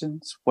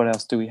questions. What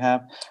else do we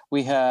have?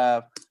 We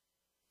have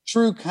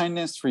true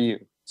kindness for you.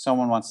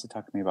 Someone wants to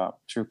talk to me about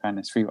true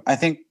kindness for you. I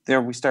think we're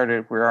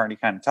already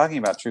kind of talking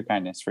about true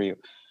kindness for you.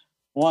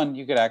 One,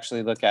 you could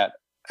actually look at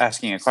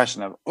asking a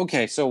question of,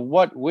 okay, so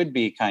what would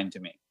be kind to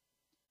me?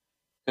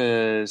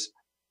 Because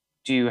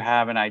do you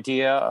have an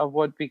idea of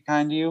what would be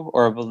kind to you,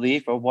 or a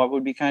belief of what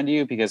would be kind to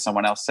you? Because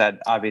someone else said,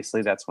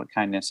 obviously, that's what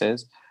kindness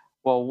is.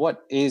 Well,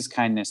 what is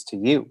kindness to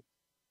you?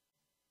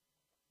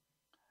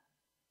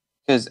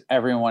 Because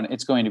everyone,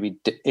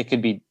 it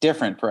could be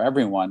different for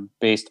everyone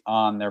based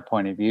on their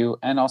point of view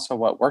and also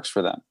what works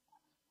for them.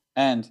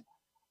 And,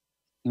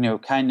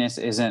 kindness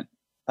isn't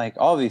like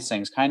all these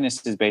things.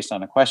 Kindness is based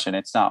on a question.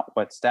 It's not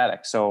what's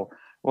static. So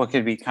what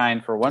could be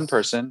kind for one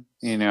person,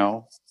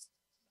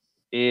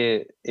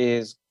 it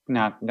is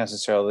not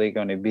necessarily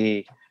going to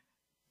be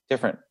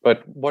different.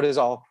 But what does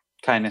all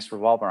kindness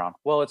revolve around?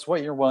 Well, it's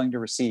what you're willing to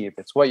receive.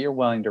 It's what you're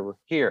willing to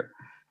hear.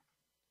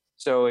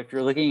 So if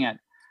you're looking at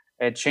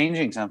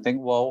changing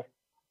something, well,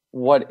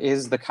 what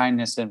is the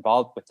kindness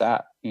involved with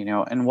that?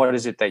 And what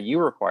is it that you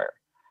require?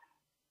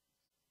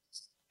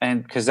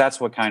 And because that's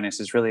what kindness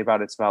is really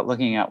about. It's about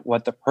looking at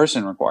what the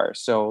person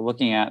requires. So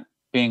looking at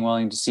being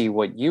willing to see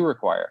what you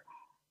require.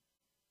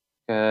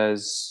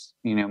 Because,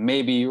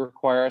 maybe you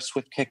require a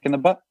swift kick in the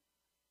butt.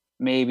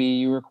 Maybe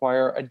you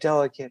require a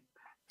delicate,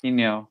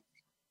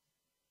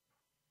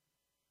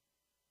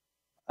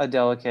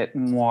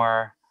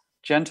 more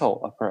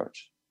gentle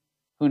approach.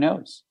 Who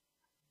knows?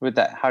 With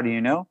that, how do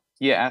you know?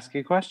 You ask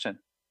a question.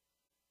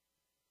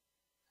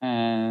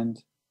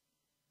 And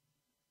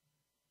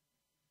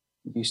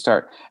you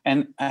start.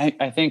 And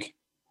I think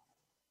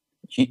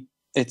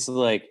it's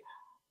like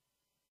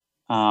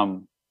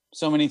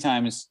so many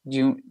times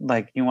you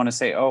want to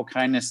say, oh,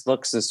 kindness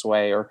looks this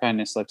way or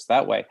kindness looks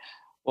that way.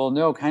 Well,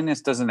 no, kindness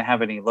doesn't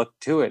have any look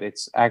to it.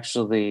 It's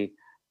actually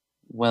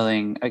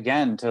willing,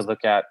 again, to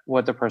look at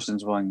what the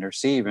person's willing to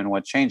receive and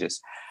what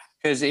changes.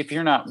 Because if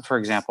you're not, for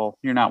example,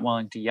 you're not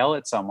willing to yell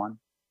at someone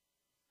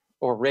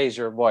or raise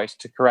your voice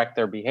to correct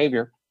their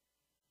behavior,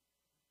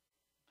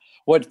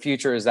 what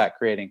future is that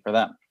creating for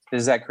them?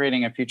 Is that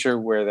creating a future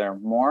where they're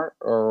more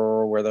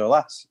or where they're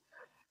less?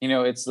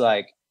 It's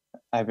like,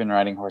 I've been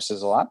riding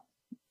horses a lot,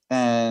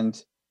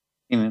 and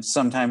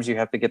sometimes you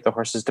have to get the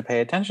horses to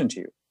pay attention to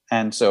you.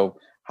 And so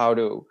how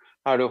do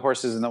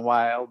horses in the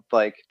wild,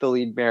 like the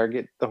lead bear,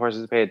 get the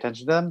horses to pay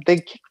attention to them? They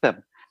kick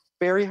them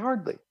very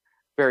hardly.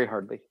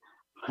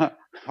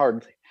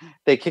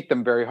 They kick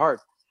them very hard.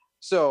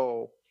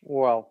 So,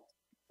 well,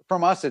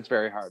 from us, it's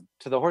very hard.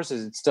 To the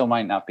horses, it still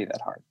might not be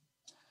that hard,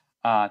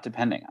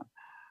 depending on.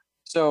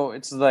 So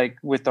it's like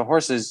with the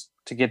horses,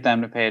 to get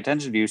them to pay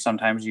attention to you,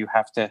 sometimes you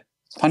have to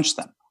punch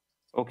them.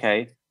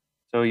 Okay,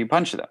 so you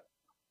punch them.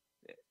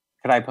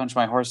 Could I punch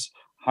my horse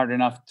hard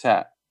enough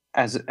to,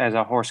 as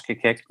a horse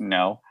could kick?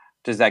 No.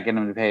 Does that get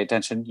him to pay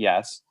attention?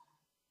 Yes.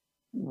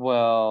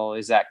 Well,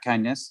 is that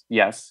kindness?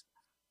 Yes.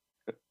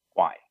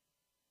 Why?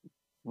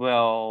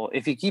 Well,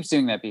 if he keeps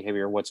doing that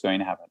behavior, what's going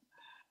to happen?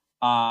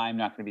 I'm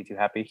not going to be too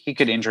happy. He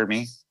could injure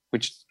me,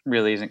 which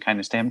really isn't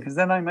kindness to him, because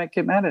then I might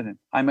get mad at him.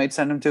 I might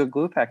send him to a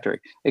glue factory.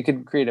 It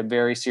could create a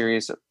very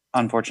serious,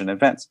 unfortunate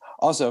events.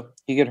 Also,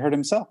 he could hurt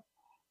himself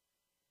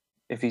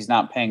if he's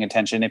not paying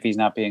attention, if he's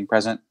not being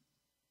present.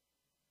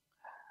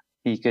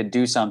 He could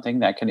do something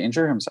that could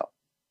injure himself.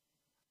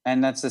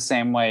 And that's the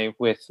same way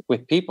with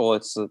people.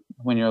 It's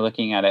when you're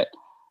looking at it,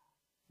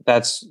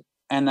 that's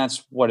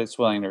what it's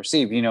willing to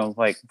receive.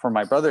 Like for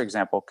my brother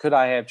example, could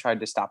I have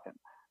tried to stop him?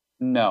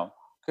 No.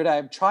 Could I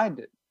have tried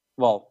it?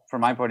 Well,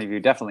 from my point of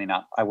view, definitely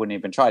not. I wouldn't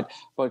even tried.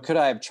 But could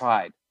I have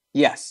tried?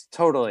 Yes,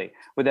 totally.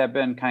 Would that have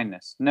been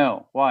kindness?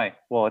 No. Why?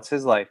 Well, it's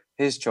his life,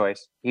 his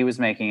choice. He was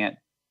making it.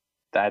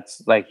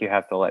 That's like, you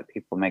have to let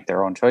people make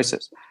their own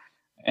choices.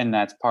 And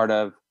that's part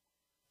of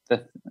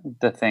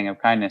the thing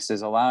of kindness,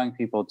 is allowing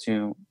people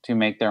to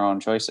make their own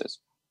choices.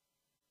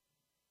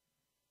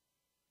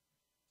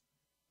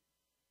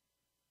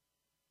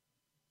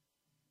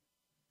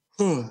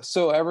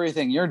 So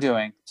everything you're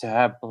doing to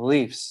have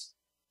beliefs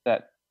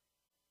that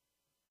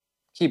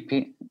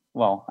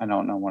well, I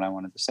don't know what I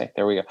wanted to say.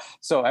 There we go.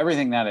 So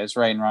everything that is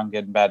right and wrong,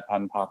 good and bad,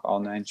 POD and POC, all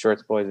nine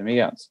shorts, boys and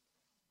beyonds.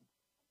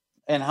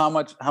 And how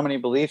many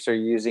beliefs are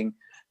you using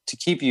to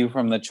keep you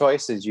from the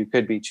choices you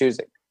could be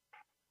choosing?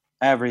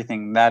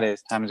 Everything that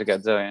is times a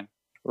godzillion,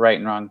 right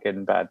and wrong, good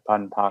and bad,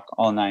 POD and POC,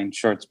 all nine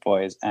shorts,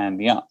 boys and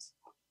beyonds.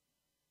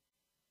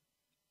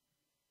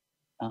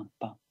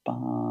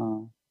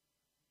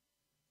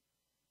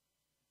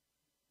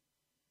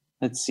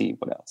 Let's see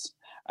what else.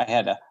 I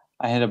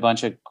had a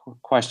bunch of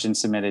questions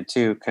submitted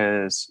too,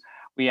 because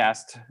I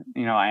asked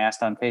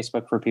on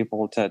Facebook for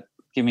people to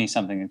give me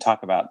something to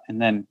talk about, and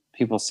then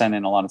people sent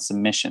in a lot of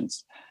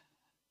submissions.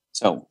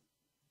 So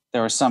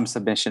there were some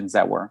submissions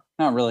that were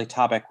not really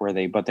topic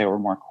worthy, but they were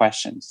more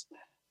questions.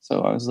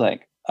 So I was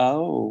like,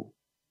 oh.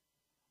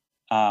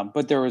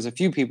 But there was a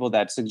few people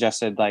that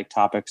suggested like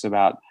topics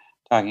about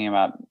talking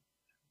about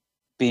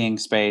being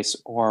space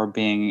or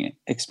being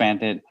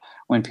expanded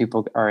when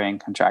people are in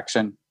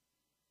contraction.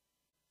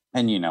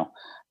 And,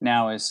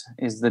 now is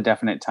the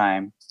definite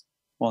time.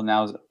 Well,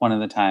 now is one of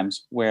the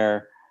times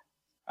where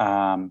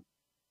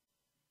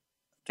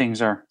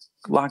things are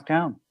locked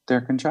down.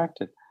 They're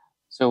contracted.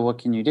 So what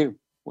can you do?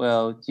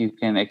 Well, you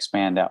can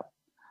expand out.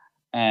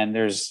 And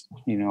there's,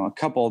 a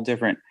couple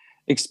different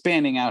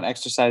expanding out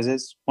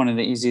exercises. One of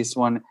the easiest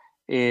one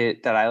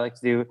that I like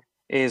to do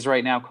is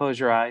right now, close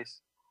your eyes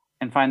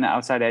and find the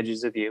outside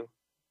edges of you.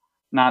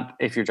 Not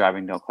if you're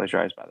driving, don't close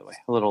your eyes, by the way.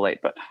 A little late,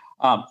 but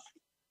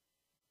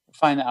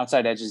find the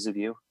outside edges of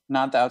you,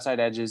 not the outside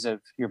edges of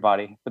your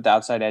body, but the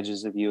outside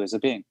edges of you as a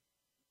being.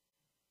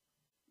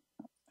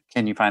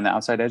 Can you find the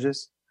outside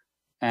edges?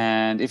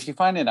 And if you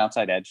find an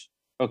outside edge,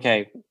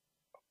 okay,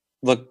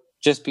 look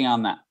just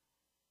beyond that.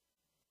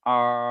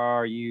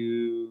 Are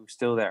you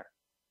still there?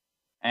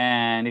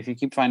 And if you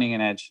keep finding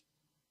an edge,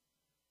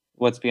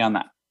 what's beyond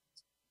that?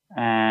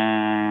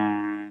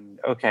 And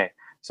okay,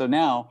 so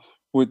now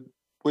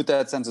with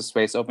that sense of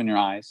space, open your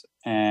eyes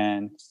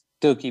and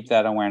still keep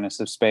that awareness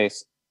of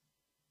space.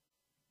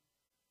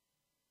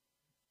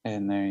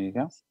 And there you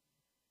go.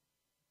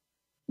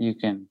 You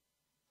can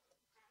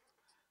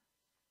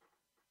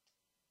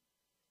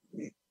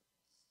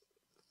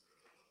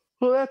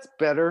well, that's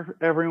better,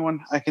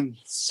 everyone. I can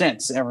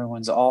sense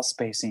everyone's all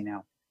spacey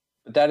now.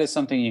 But that is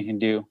something you can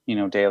do,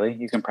 daily.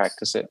 You can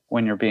practice it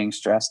when you're being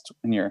stressed,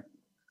 when you're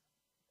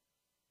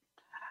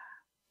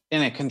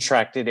in a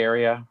contracted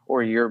area,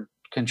 or you're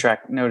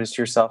notice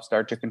yourself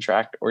start to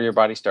contract, or your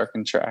body start to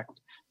contract.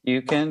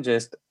 You can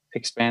just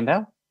expand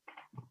out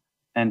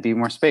and be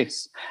more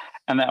space.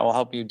 And that will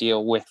help you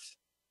deal with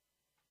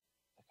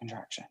the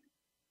contraction.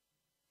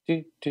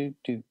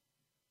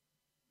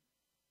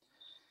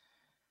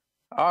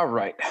 All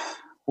right.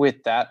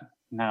 With that,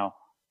 now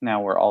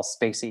we're all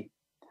spacey.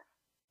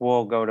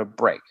 We'll go to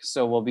break.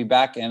 So we'll be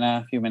back in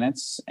a few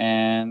minutes,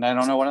 and I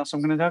don't know what else I'm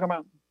going to talk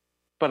about,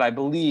 but I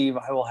believe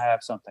I will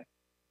have something.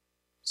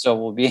 So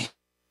we'll be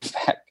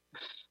back.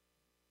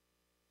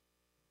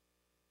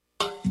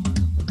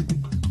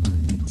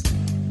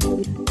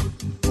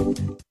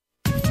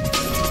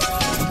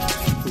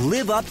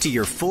 Live up to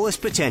your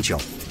fullest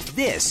potential.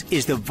 This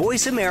is the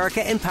Voice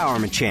America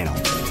Empowerment Channel.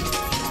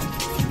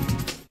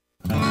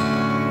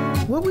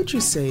 What would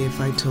you say if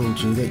I told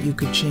you that you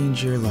could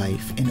change your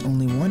life in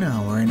only 1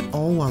 hour and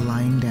all while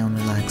lying down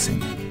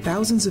relaxing?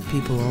 Thousands of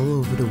people all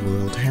over the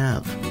world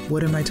have.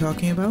 What am I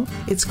talking about?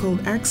 It's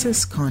called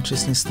Access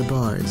Consciousness, the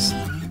BARS.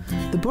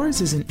 The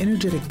BARS is an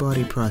energetic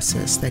body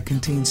process that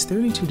contains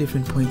 32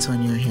 different points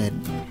on your head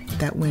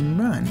that, when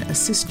run,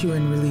 assist you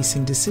in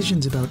releasing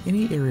decisions about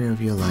any area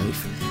of your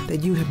life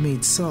that you have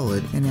made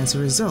solid and as a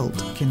result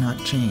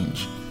cannot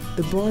change.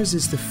 The BARS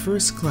is the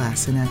first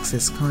class in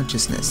Access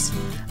Consciousness,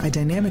 a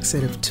dynamic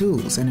set of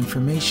tools and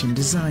information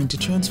designed to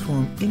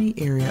transform any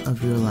area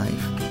of your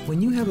life.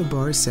 When you have a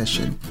BARS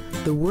session,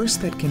 the worst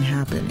that can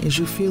happen is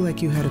you feel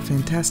like you had a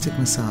fantastic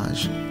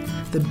massage.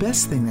 The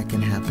best thing that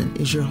can happen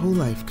is your whole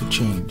life could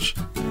change.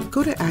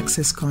 Go to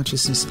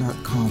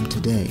accessconsciousness.com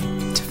today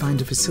to find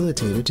a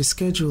facilitator to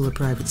schedule a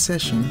private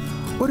session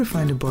or to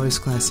find a BARS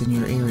class in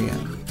your area.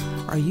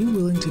 Are you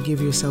willing to give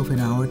yourself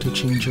an hour to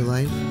change your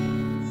life?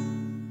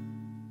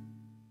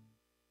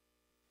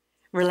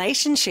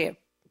 Relationship.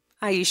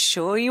 Are you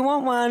sure you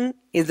want one?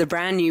 Is a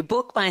brand new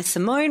book by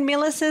Simone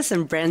Milasas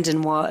and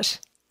Brendan Watt.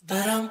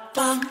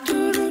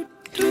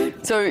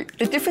 So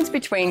the difference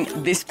between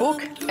this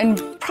book and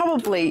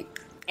probably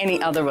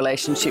any other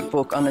relationship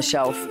book on the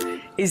shelf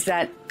is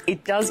that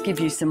it does give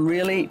you some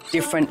really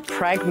different,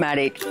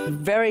 pragmatic,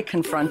 very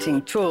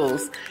confronting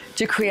tools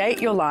to create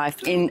your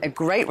life in a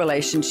great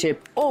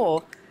relationship,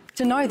 or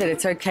to know that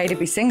it's okay to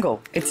be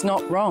single. It's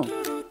not wrong.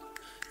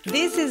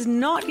 This is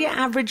not your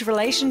average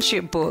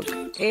relationship book.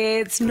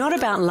 It's not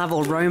about love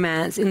or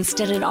romance.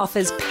 Instead, it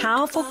offers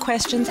powerful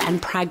questions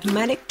and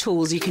pragmatic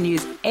tools you can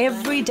use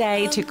every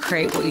day to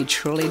create what you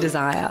truly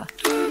desire.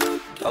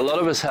 A lot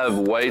of us have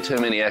way too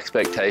many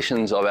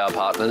expectations of our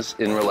partners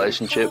in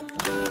relationship.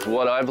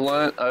 What I've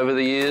learned over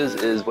the years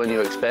is when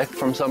you expect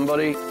from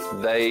somebody,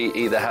 they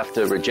either have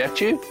to reject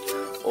you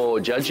or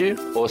judge you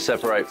or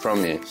separate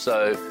from you.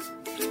 So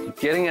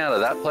getting out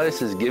of that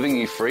place is giving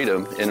you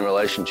freedom in a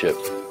relationship.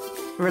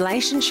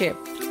 Relationship.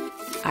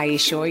 Are you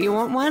sure you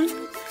want one?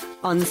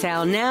 On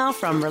sale now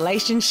from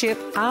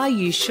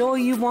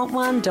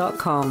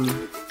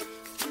RelationshipAreYouSureYouWantOne.com.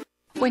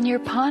 When you're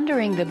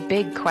pondering the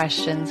big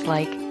questions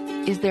like,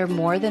 is there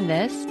more than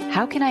this?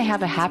 How can I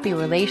have a happy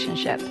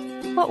relationship?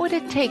 What would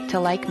it take to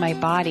like my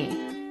body?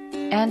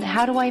 And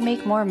how do I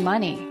make more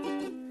money?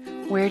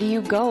 Where do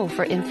you go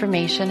for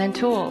information and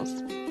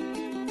tools?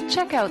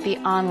 Check out the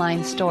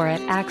online store at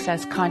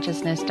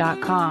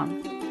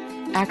accessconsciousness.com.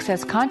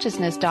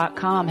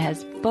 AccessConsciousness.com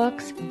has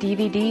books,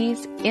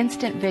 DVDs,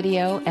 instant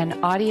video and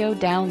audio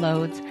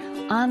downloads,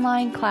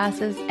 online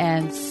classes,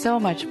 and so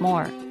much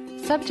more.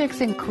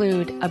 Subjects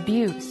include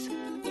abuse,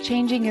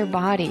 changing your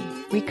body,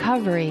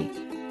 recovery,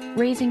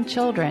 raising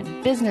children,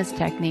 business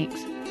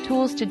techniques,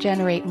 tools to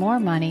generate more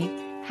money,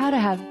 how to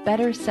have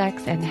better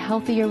sex and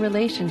healthier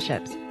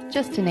relationships,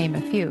 just to name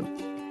a few.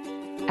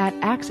 At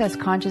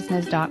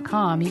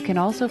accessconsciousness.com, you can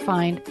also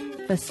find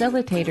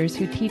facilitators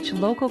who teach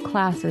local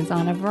classes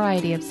on a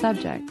variety of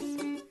subjects.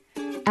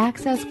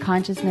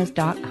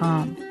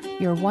 accessconsciousness.com,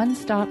 your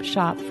one-stop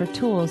shop for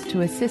tools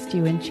to assist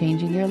you in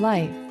changing your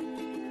life.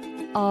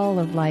 All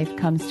of life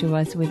comes to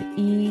us with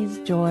ease,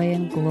 joy,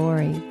 and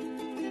glory.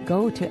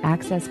 Go to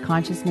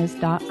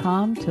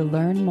accessconsciousness.com to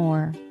learn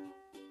more.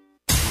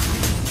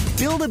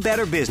 Build a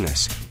better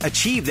business.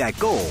 Achieve that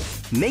goal.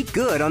 Make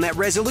good on that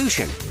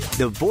resolution.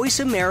 The Voice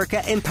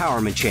America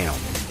Empowerment Channel.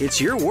 It's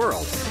your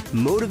world.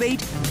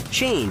 Motivate,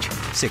 change,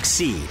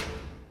 succeed.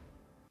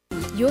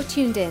 You're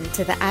tuned in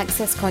to the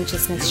Access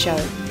Consciousness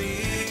Show.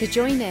 To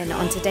join in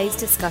on today's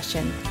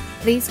discussion,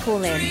 please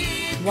call in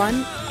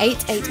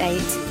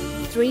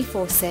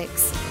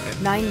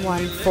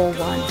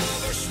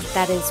 1-888-346-9141.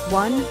 That is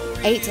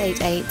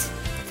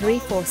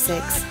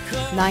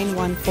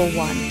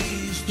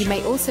 1-888-346-9141. You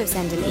may also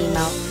send an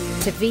email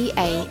to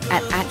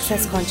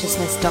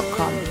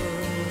va@accessconsciousness.com.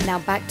 Now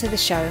back to the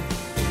show.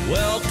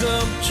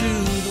 Welcome to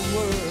the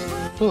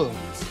world.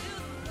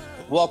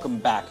 Welcome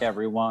back,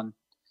 everyone.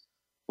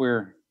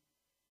 We're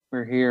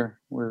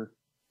here. We're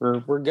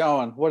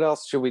going. What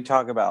else should we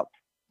talk about?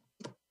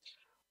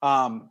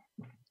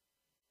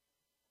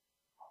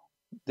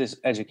 This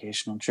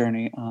educational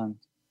journey on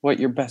what's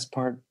the best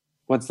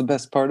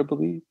part of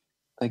belief?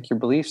 Like, your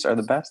beliefs are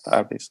the best,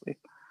 obviously.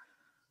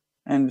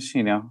 And,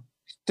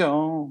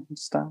 don't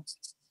stop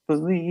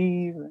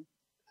believing.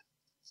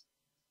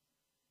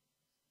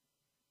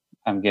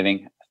 I'm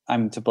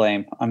to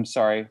blame. I'm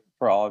sorry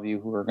for all of you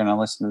who are going to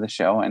listen to the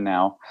show and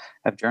now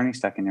have Journey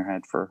stuck in your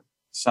head for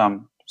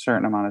some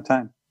certain amount of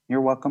time.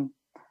 You're welcome.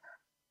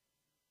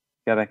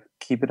 Gotta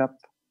keep it up.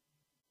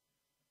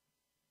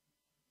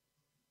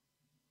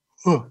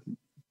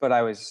 But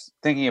I was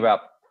thinking about,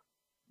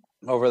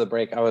 over the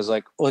break, I was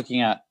like looking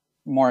at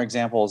more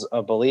examples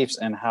of beliefs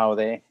and how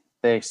they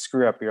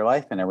screw up your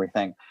life and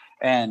everything.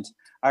 And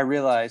I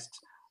realized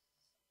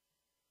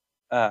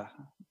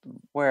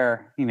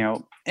where,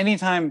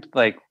 anytime,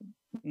 like,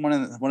 one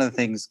of the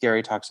things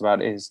Gary talks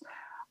about is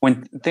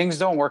when things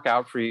don't work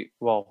out for you.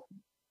 Well,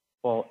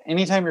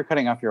 anytime you're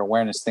cutting off your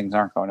awareness, things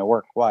aren't going to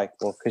work. Why?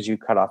 Well, because you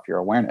cut off your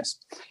awareness.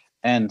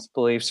 And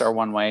beliefs are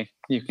one way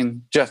you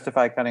can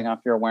justify cutting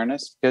off your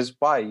awareness, because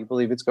why? You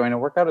believe it's going to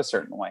work out a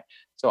certain way.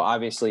 So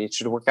obviously it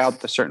should work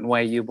out the certain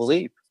way you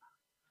believe.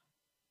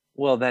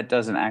 Well, that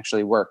doesn't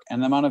actually work.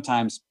 And the amount of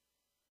times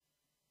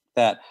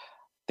that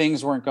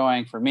things weren't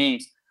going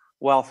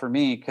well for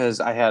me, because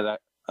I had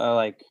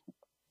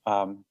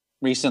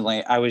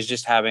recently I was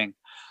just having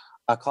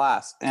a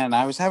class, and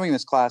I was having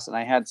this class, and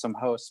I had some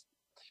hosts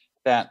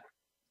that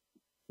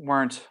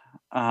weren't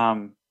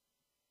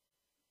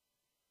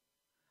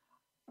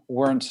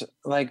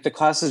like, the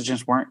classes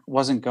just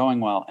wasn't going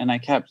well. And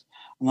I'm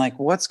like,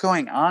 what's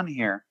going on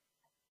here?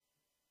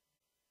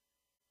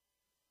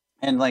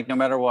 And, like, no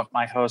matter what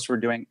my hosts were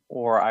doing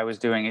or I was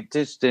doing, it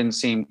just didn't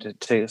seem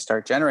to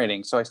start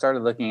generating. So I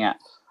started looking at,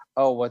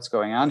 what's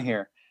going on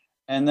here?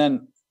 And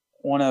then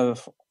one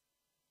of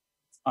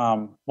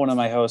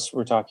my hosts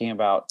were talking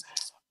about,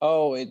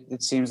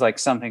 it seems like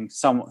something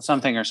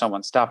or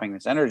someone's stopping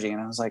this energy.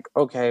 And I was like,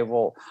 okay,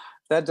 well,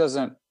 that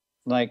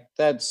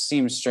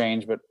seems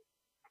strange, but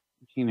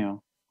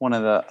one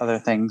of the other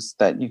things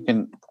that you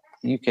can,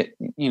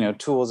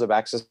 tools of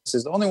access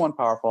is the only one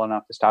powerful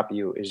enough to stop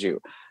you is you.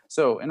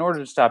 So in order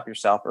to stop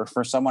yourself, or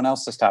for someone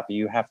else to stop you,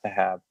 you have to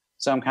have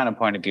some kind of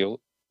point of view,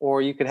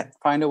 or you could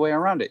find a way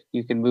around it.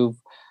 You can move,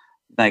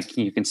 like,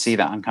 you can see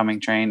the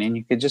oncoming train, and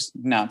you could just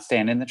not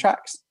stand in the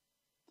tracks.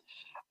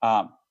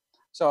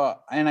 So,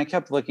 and I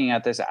kept looking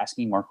at this,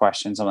 asking more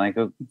questions. I'm like,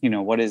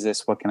 what is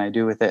this? What can I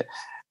do with it?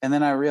 And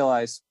then I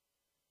realized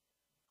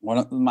one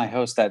of my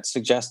hosts that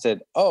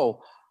suggested,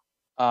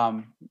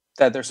 that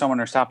there's someone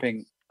who's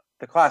stopping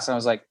the class. And I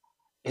was like,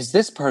 is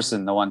this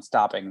person the one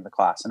stopping the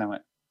class? And I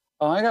went,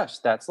 oh my gosh,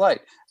 that's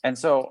light. And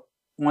so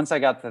once I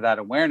got to that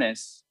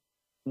awareness,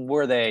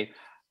 were they,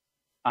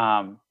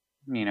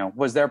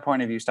 was their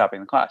point of view stopping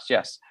the class?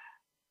 Yes.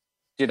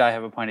 Did I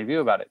have a point of view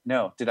about it?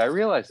 No. Did I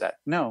realize that?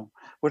 No.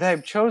 Would I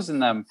have chosen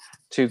them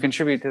to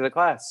contribute to the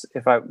class?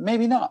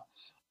 Maybe not.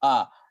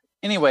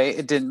 Anyway,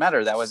 it didn't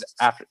matter. That was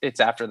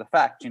after the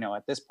fact,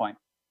 at this point.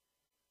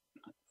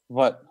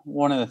 But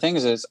one of the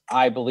things is,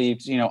 I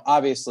believed,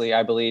 obviously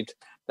I believed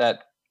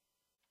that,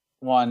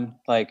 one,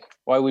 like,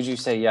 why would you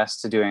say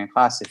yes to doing a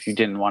class if you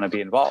didn't want to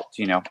be involved?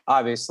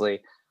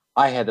 Obviously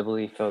I had the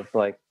belief of,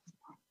 like,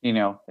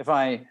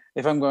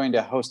 if I'm going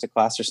to host a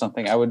class or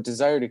something, I would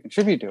desire to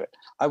contribute to it.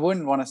 I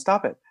wouldn't want to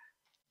stop it.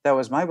 That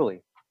was my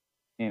belief.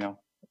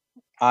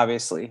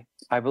 Obviously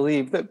I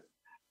believe that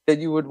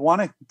you would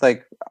want to,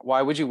 like,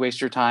 why would you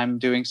waste your time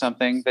doing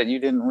something that you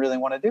didn't really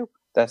want to do?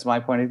 That's my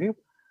point of view.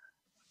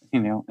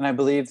 And I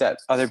believe that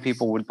other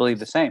people would believe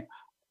the same.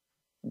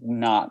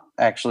 Not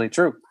actually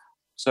true.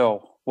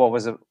 So what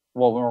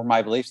were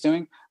my beliefs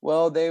doing?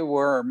 Well, they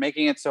were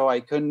making it so I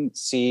couldn't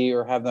see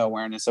or have the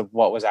awareness of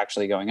what was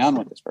actually going on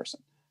with this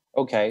person.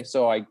 Okay,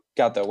 so I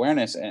got the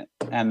awareness,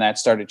 and that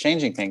started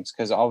changing things,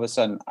 because all of a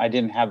sudden I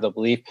didn't have the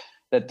belief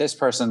that this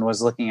person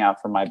was looking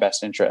out for my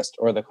best interest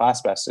or the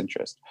class best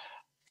interest.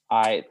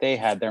 They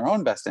had their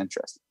own best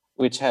interest,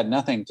 which had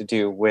nothing to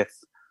do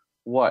with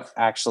what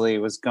actually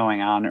was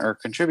going on or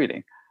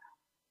contributing.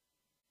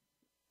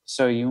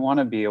 So you want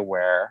to be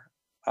aware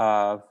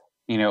of,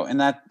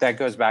 and that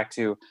goes back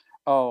to,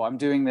 oh, I'm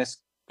doing this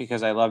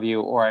because I love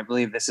you, or I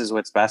believe this is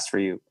what's best for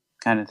you,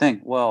 kind of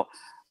thing. Well,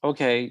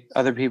 okay,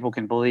 other people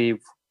can believe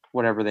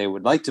whatever they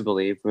would like to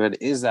believe,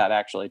 but is that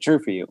actually true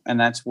for you? And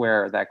that's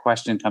where that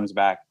question comes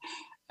back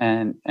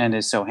and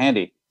is so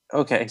handy.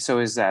 Okay, so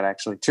is that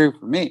actually true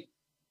for me?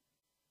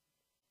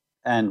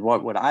 And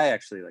what would I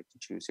actually like to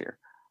choose here?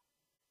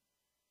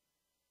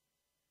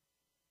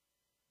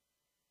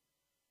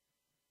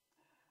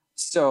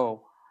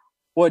 So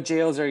what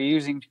jails are you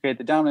using to create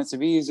the dominance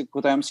of E is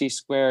equal to MC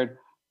squared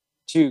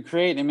to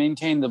create and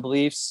maintain the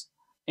beliefs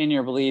in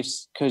your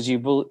beliefs? Because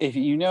if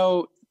you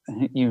know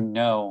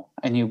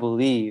and you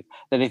believe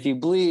that if you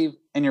believe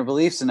in your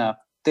beliefs enough,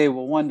 they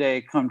will one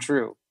day come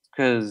true.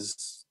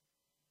 Because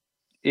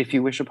if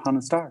you wish upon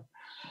a star,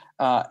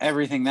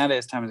 everything that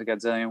is times a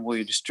godzillion will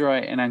you destroy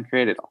and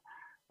uncreate it all.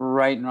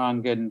 Right and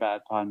wrong, good and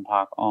bad, pod and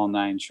pock, all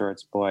 9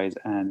 shorts, boys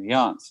and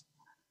beyonds.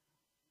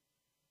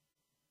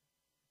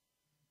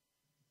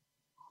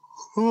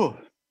 Whew.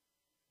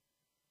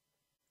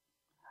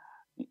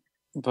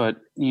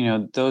 But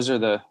those are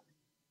the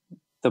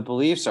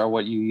beliefs are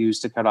what you use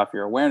to cut off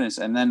your awareness.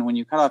 And then when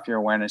you cut off your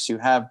awareness, you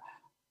have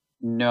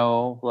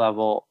no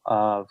level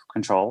of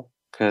control,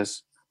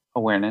 because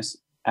awareness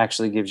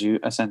actually gives you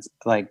a sense,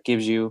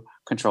 gives you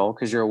control,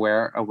 because you're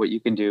aware of what you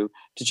can do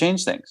to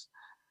change things.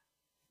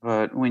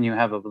 But when you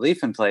have a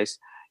belief in place,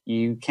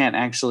 you can't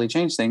actually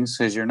change things,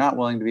 because you're not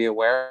willing to be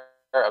aware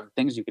of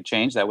things you could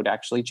change that would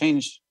actually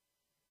change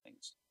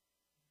things.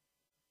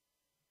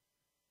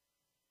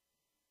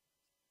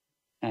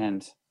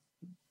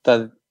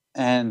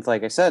 And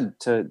like I said,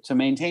 to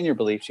maintain your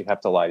beliefs, you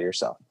have to lie to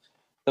yourself.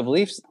 The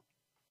beliefs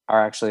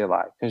are actually a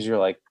lie, because you're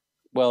like,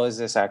 well, is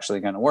this actually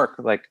going to work?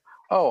 Like,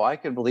 oh, I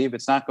could believe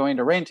it's not going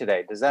to rain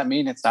today. Does that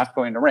mean it's not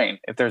going to rain?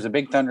 If there's a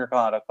big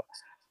thundercloud up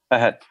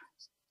ahead,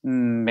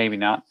 maybe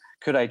not.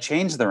 Could I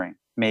change the rain?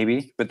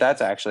 Maybe, but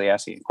that's actually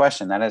asking a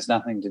question. That has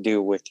nothing to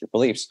do with your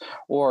beliefs.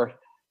 Or,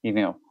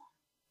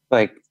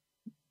 like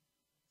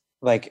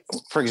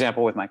for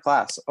example, with my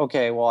class.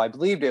 Okay, well, I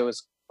believed it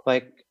was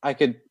I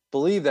could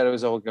believe that it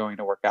was all going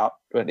to work out,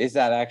 but is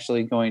that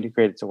actually going to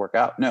create it to work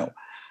out? No.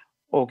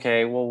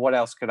 Okay, well, what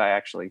else could I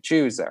actually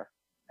choose there?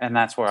 And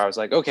that's where I was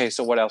like, okay,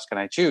 so what else can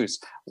I choose?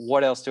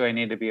 What else do I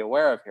need to be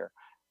aware of here?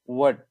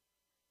 What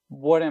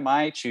am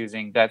I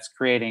choosing that's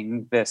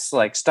creating this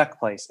stuck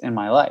place in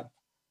my life?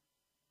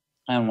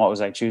 And what was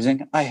I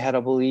choosing? I had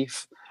a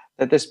belief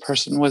that this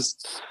person was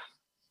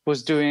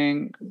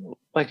doing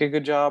a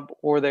good job,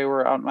 or they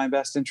were out in my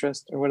best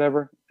interest or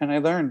whatever. And I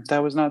learned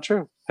that was not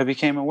true. I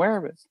became aware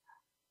of it.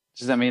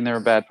 Does that mean they're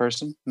a bad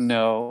person?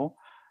 No.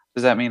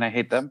 Does that mean I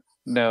hate them?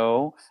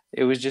 No.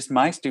 It was just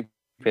my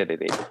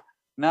stupidity,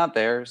 not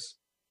theirs.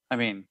 I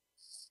mean,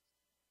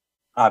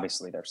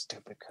 obviously they're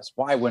stupid, because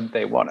why wouldn't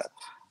they want to?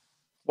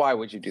 Why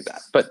would you do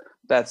that? But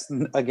that's,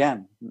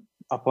 again,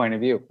 a point of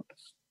view.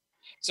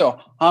 So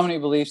how many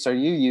beliefs are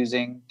you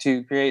using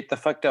to create the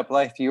fucked up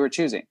life you are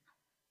choosing?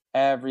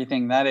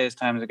 Everything that is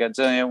times a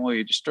godzillion will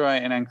you destroy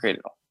and uncreate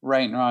it all.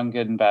 Right and wrong,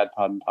 good and bad,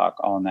 pod and pock,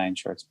 all 9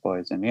 shorts,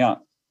 boys and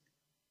beyond.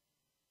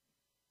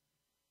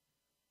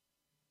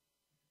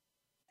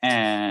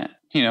 And,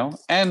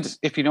 and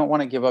if you don't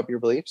want to give up your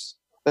beliefs,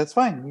 that's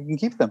fine. You can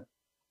keep them.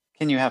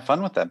 Can you have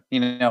fun with them?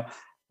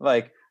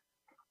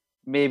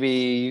 Maybe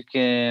you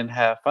can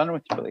have fun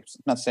with your beliefs.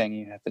 I'm not saying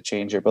you have to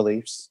change your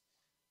beliefs,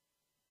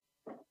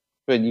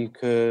 but you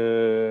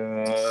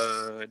could.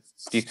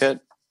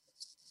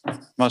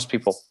 Most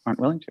people aren't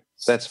willing to.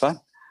 That's fine.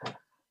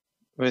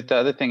 But the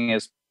other thing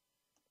is,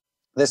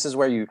 this is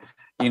where you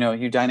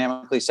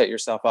dynamically set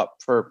yourself up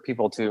for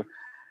people to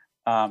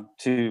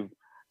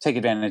take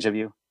advantage of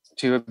you,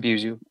 to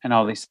abuse you, and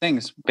all these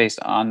things based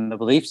on the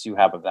beliefs you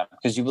have of them,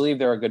 because you believe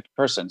they're a good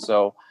person.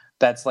 So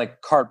that's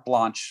like carte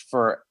blanche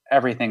for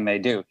everything they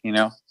do,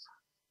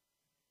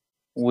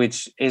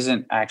 which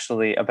isn't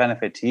actually a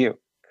benefit to you,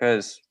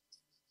 because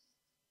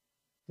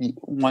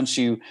once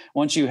you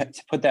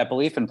put that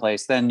belief in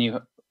place, then you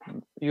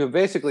have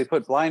basically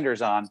put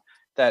blinders on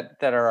that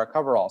are a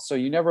coverall. So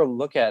you never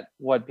look at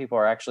what people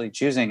are actually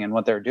choosing and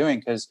what they're doing,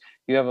 because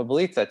you have a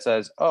belief that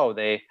says, oh,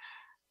 they're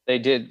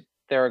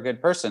a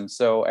good person.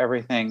 So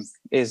everything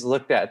is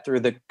looked at through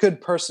the good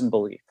person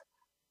belief.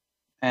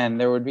 And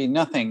there would be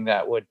nothing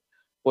that would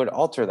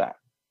alter that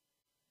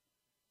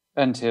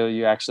until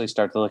you actually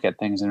start to look at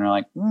things and you're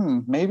like,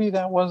 maybe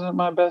that wasn't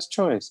my best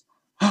choice.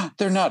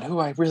 They're not who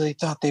I really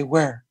thought they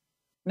were.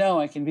 No,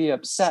 I can be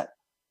upset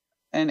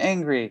and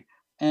angry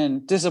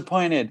and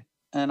disappointed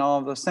and all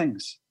of those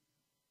things.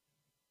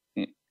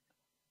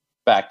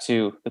 Back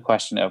to the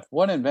question of,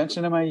 what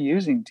invention am I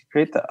using to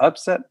create the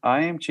upset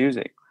I am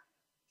choosing?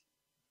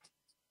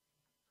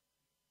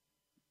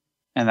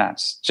 And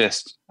that's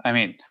just,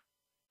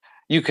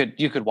 you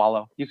could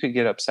wallow, you could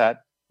get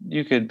upset,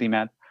 you could be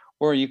mad.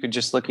 or you could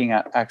just looking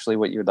at actually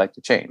what you would like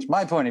to change.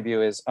 My point of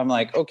view is I'm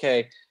like,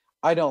 okay,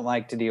 I don't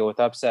like to deal with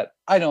upset.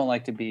 I don't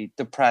like to be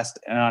depressed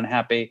and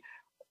unhappy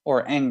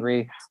or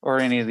angry or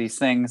any of these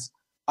things.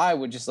 I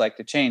would just like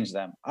to change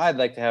them. I'd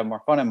like to have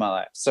more fun in my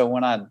life. So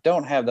when I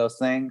don't have those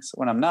things,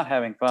 when I'm not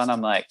having fun,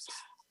 I'm like,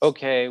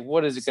 okay,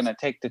 what is it going to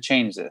take to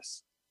change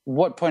this?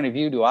 What point of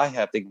view do I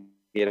have to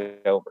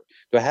get over?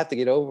 Do I have to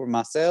get over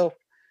myself?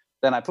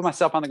 Then I put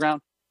myself on the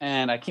ground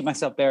and I keep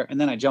myself there,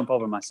 and then I jump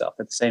over myself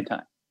at the same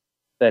time.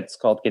 That's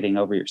called getting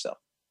over yourself,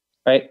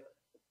 right?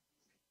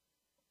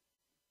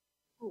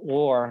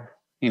 Or,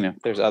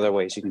 there's other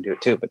ways you can do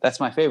it too, but that's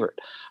my favorite.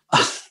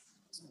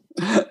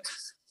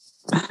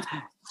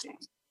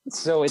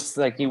 So it's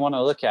like you want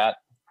to look at,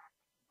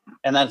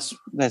 and that's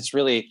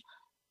really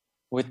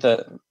with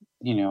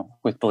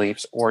with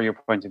beliefs or your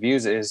point of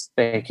views, is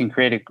they can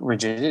create a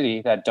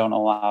rigidity that don't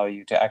allow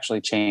you to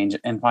actually change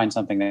and find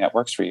something that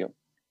works for you,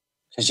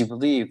 because you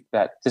believe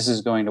that this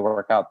is going to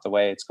work out the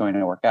way it's going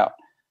to work out.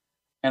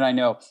 And I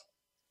know,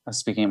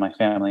 speaking of my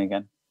family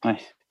again,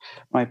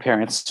 my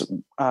parents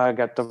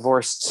got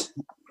divorced.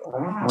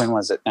 When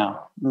was it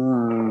now?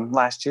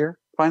 Last year,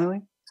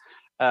 finally.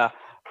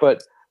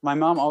 But my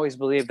mom always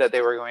believed that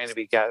they were going to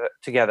be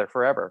together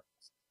forever,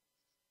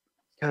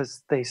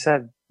 because they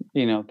said,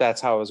 that's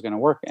how it was going to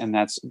work. And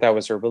that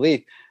was her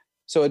belief.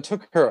 So it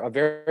took her a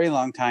very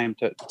long time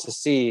to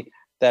see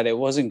that it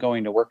wasn't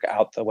going to work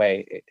out the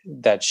way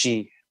that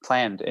she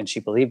planned and she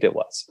believed it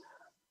was.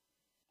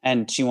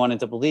 And she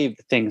wanted to believe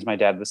the things my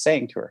dad was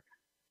saying to her.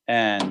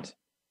 And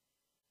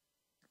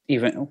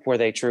even, were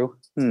they true?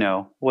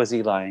 No. Was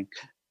he lying?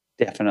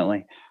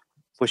 Definitely.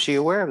 Was she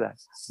aware of that?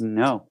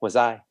 No. Was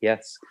I?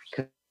 Yes.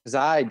 Because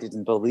I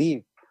didn't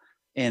believe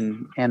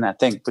in that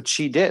thing, but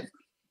she did.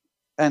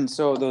 And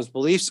so those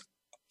beliefs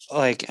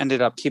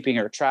ended up keeping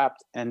her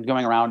trapped and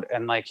going around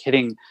and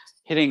hitting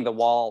the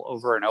wall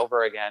over and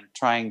over again,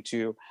 trying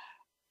to,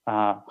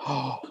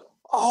 gosh,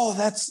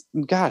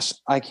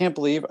 I can't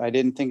believe I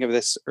didn't think of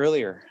this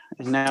earlier.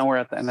 And now we're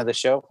at the end of the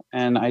show,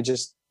 and I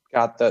just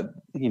got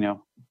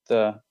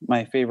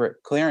my favorite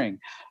clearing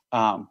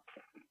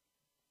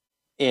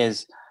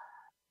is,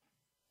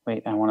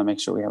 wait, I want to make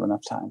sure we have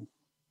enough time.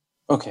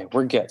 Okay,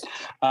 we're good.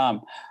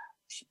 But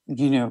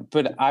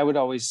I would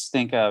always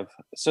think of,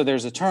 so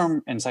there's a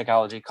term in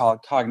psychology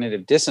called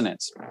cognitive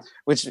dissonance,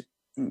 which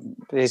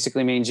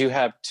basically means you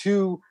have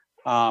two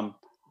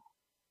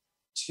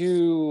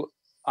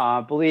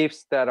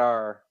beliefs that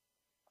are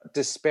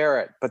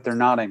disparate, but they're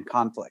not in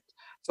conflict.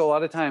 So a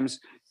lot of times,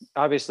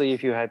 obviously,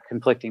 if you had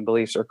conflicting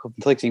beliefs or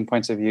conflicting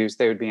points of views,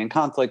 they would be in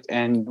conflict,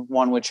 and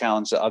one would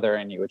challenge the other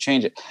and you would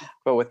change it.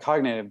 But with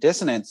cognitive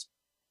dissonance,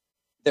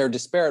 they're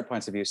disparate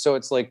points of view. So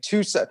it's like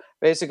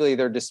basically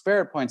they're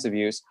disparate points of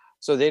views.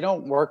 So they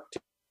don't work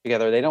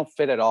together. They don't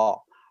fit at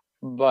all.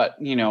 But,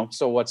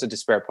 so what's a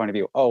disparate point of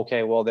view? Oh,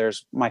 okay, well,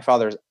 there's my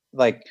father's,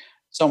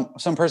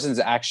 some person's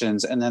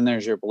actions, and then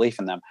there's your belief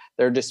in them.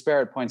 They're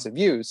disparate points of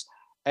views,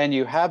 and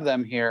you have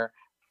them here,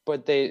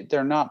 but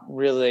they're not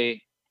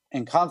really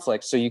in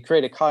conflict. So you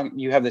create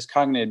you have this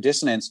cognitive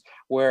dissonance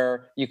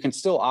where you can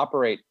still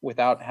operate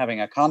without having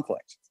a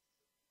conflict.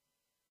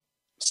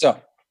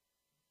 So,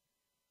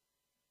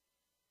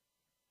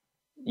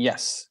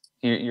 yes,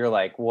 you're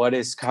like, what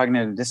is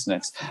cognitive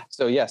dissonance?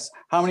 So yes,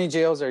 how many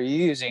jails are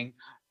you using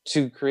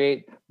to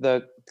create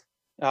what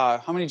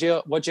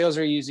jails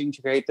are you using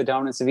to create the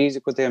dominance of E is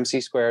equal to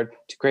MC squared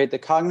to create the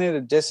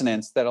cognitive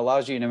dissonance that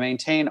allows you to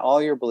maintain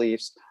all your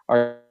beliefs?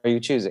 Are you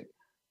choosing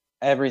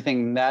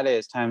everything that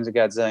is times a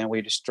godzillion?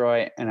 We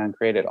destroy and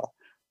uncreate it all.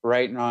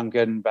 Right and wrong,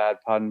 good and bad,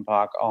 POD and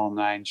POC, all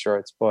nine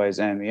shorts, boys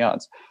and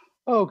beyonds.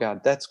 Oh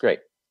God, that's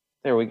great.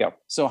 There we go.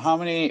 So how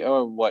many,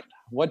 or what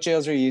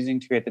jails are you using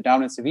to create the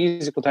dominance of E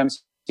is equal to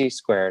MC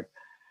squared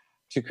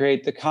to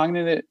create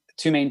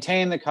to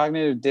maintain the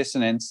cognitive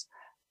dissonance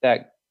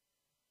that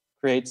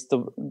creates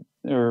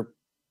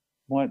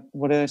what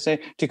did I say?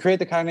 To create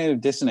the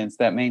cognitive dissonance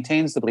that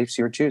maintains the beliefs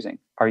you're choosing.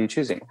 Are you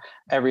choosing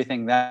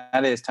everything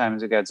that is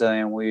times a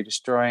godzillion? Will you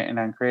destroy and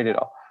uncreate it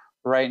all?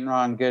 Right and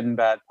wrong, good and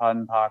bad, POD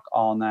and POC,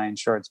 all nine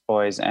shorts,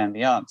 boys and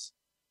beyonds.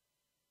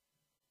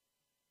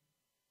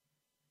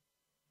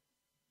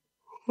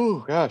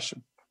 Oh gosh.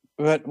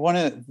 But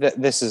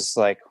this is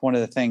one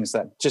of the things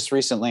that just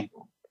recently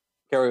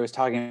Gary was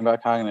talking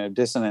about cognitive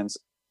dissonance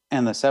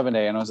and the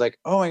 7-day, and I was like,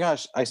 oh my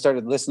gosh, I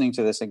started listening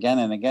to this again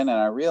and again, and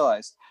I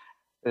realized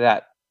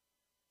that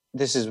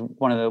this is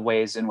one of the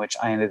ways in which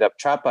I ended up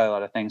trapped by a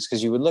lot of things,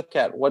 because you would look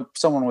at what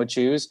someone would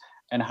choose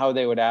and how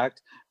they would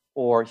act,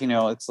 or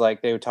it's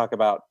like they would talk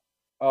about,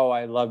 oh,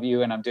 I love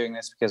you and I'm doing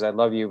this because I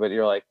love you, but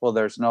you're like, well,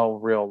 there's no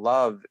real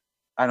love.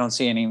 I don't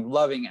see any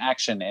loving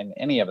action in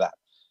any of that.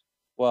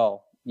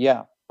 Well,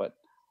 yeah, but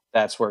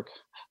that's where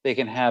they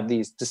can have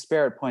these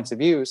disparate points of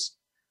views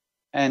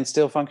and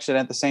still function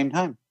at the same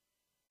time.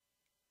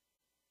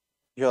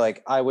 You're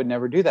like, I would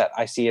never do that.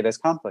 I see it as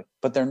conflict,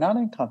 but they're not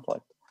in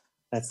conflict.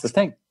 That's the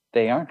thing.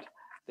 They aren't.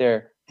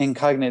 They're in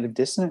cognitive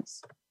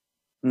dissonance.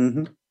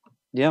 Mm-hmm.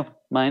 Yeah.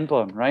 Mind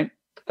blown, right?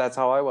 That's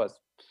how I was.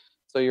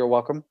 So you're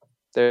welcome.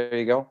 There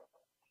you go.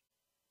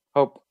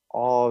 Hope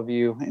all of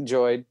you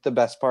enjoyed the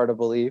best part of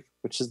Believe,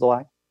 which is the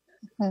lie.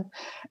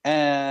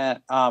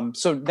 And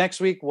so next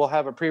week we'll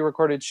have a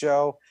pre-recorded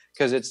show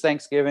because it's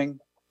Thanksgiving.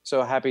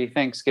 So happy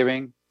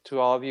Thanksgiving to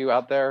all of you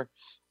out there.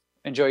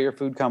 Enjoy your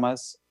food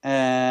comas,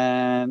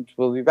 and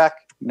we'll be back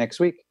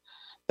next week.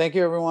 Thank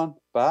you, everyone.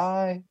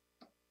 Bye.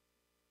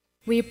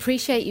 We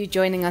appreciate you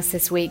joining us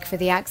this week for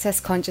the Access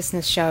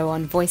Consciousness show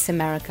on Voice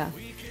America.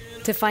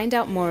 To find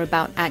out more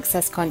about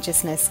Access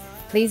Consciousness,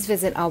 please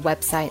visit our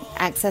website,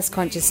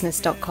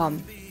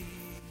 accessconsciousness.com.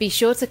 Be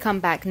sure to come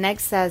back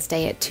next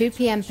Thursday at 2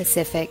 p.m.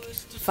 Pacific,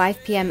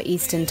 5 p.m.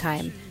 Eastern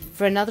Time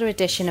for another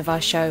edition of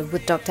our show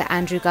with Dr.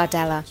 Andrew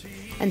Gardella.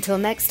 Until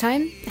next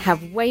time,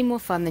 have way more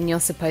fun than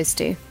you're supposed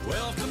to.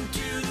 Welcome